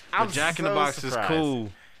 but I'm Jack in the so Box surprised. is cool.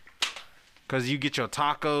 Cause you get your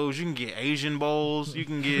tacos, you can get Asian bowls, you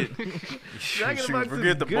can get. Jack in the Box Forget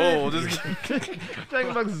is the good. bowl. Just Jack in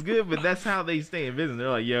the Box is good, but that's how they stay in business. They're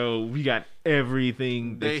like, yo, we got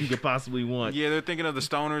everything that you could possibly want. Yeah, they're thinking of the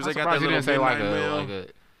stoners. I'm They got that surprised you little didn't say like midnight meal.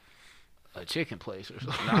 a chicken place or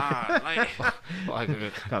something. Nah, like, Like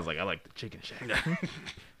I was like, I like the chicken shack.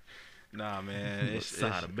 nah, man. It's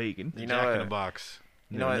Side of bacon. You know Jack in what? the Box.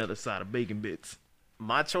 You know what? Another side of bacon bits.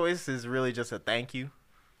 My choice is really just a thank you,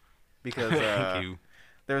 because Thank you.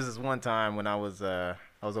 there was this one time when I was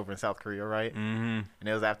over in South Korea, right? Mm-hmm. And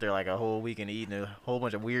it was after like a whole weekend of eating a whole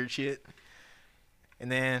bunch of weird shit.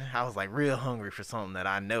 And then I was like real hungry for something that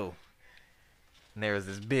I know. And there was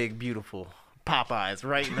this big, beautiful Popeyes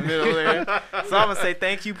right in the middle there. So I'm going to say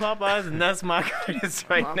thank you, Popeyes. And that's my greatest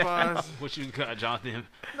right now. Popeyes. what you got, Jonathan?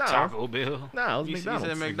 No. Taco Bell. No, it was You McDonald's.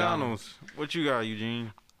 said McDonald's. What you got,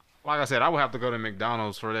 Eugene? Like I said, I would have to go to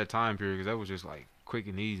McDonald's for that time period because that was just like quick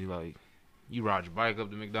and easy. Like you ride your bike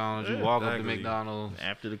up to McDonald's, you Yeah, walk up to exactly. McDonald's,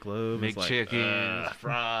 After the club, make it's like, chickens,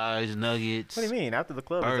 fries, nuggets. What do you mean? After the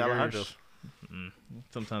club, it's Burgers. Alejandro's.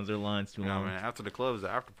 sometimes their lines too No, long. man. After the club is the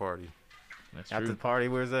after party. That's After true. the party,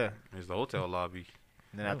 where's that? It's the hotel lobby.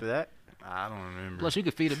 And then after that? I don't remember. Plus, you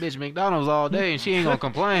could feed a bitch McDonald's all day and she ain't gonna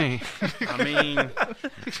complain. I mean,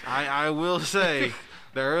 I will say,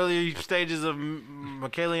 the early stages of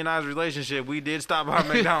Michaela and I's relationship, we did stop by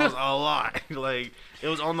McDonald's a lot. Like, it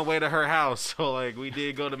was on the way to her house, so like we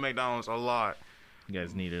did go to McDonald's a lot. You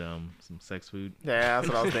guys needed some sex food, Yeah, that's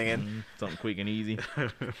what I was thinking. something quick and easy.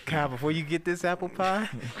 God, before you get this apple pie,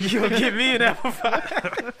 you'll give me an apple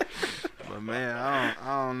pie. But man,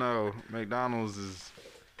 I don't know. McDonald's is.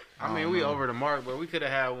 I mean, we over the mark, but we could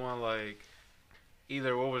have had one like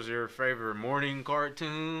either what was your favorite morning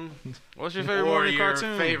cartoon? What's your favorite or morning your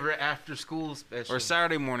cartoon? favorite after school special? Or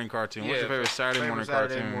Saturday morning cartoon. What's your favorite Saturday morning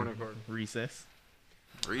cartoon? Recess.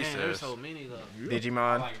 Recess. Man, there's so many though. I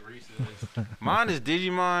Digimon. like Recess. Mine is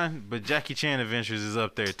Digimon, but Jackie Chan Adventures is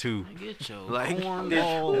up there too. Get your Like,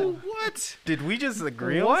 cornball. what? Did we just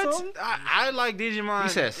agree on What? something? I like Digimon. You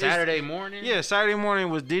said It's- Saturday morning? Yeah, Saturday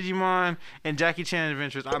morning was Digimon and Jackie Chan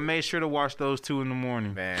Adventures. I made sure to watch those two in the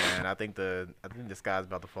morning. Man, I think the sky's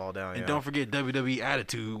about to fall down. And yeah. don't forget WWE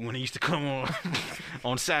Attitude when it used to come on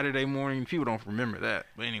on Saturday morning. People don't remember that,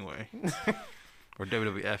 but anyway. Or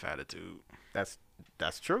WWF Attitude.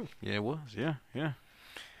 That's true. Yeah, it was. Yeah.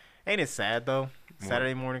 Ain't it sad though?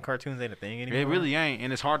 Saturday morning cartoons ain't a thing anymore. It really ain't,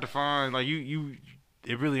 and it's hard to find. Like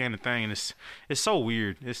it really ain't a thing, and it's so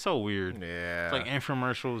weird. It's so weird. Yeah. It's like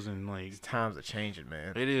infomercials and like These times are changing,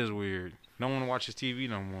 man. it is weird. No one watches TV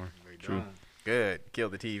no more. True. Good. Kill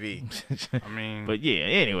the TV. I mean, But yeah,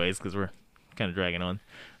 anyways, because we're kind of dragging on.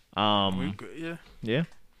 we could- yeah. Yeah.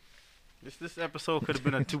 This episode could have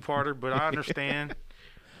been a 2-parter, but I understand.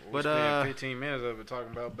 We spent 15 minutes of it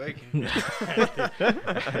talking about bacon.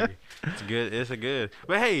 It's good. It's a good.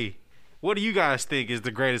 But hey, what do you guys think is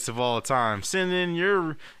the greatest of all time? Send in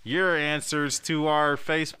your answers to our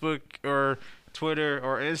Facebook or Twitter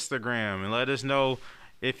or Instagram and let us know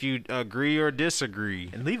if you agree or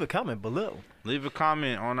disagree. And leave a comment below. Leave a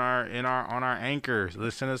comment on our Anchor.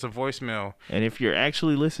 Send us a voicemail. And if you're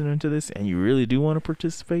actually listening to this and you really do want to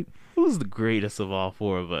participate, who's the greatest of all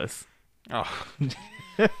four of us? Oh,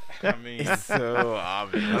 I mean, It's so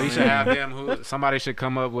obvious. We should have them. Somebody should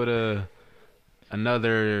come up with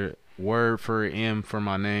another word for M for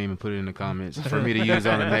my name and put it in the comments for me to use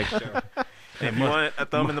on the next show. If you want a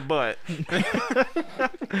thumb in the butt.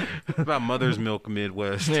 what about Mother's Milk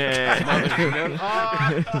Midwest? But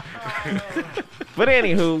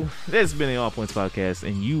anywho, this has been the All Points Podcast,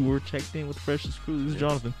 and you were checked in with the freshest crew. This is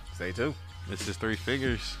Jonathan. Say two. This is 3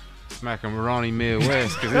 Figures. Smacking Ronnie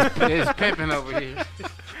Midwest because it's pimping over here.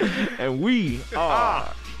 And we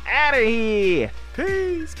are out of here.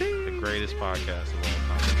 Peace. The greatest podcast of all.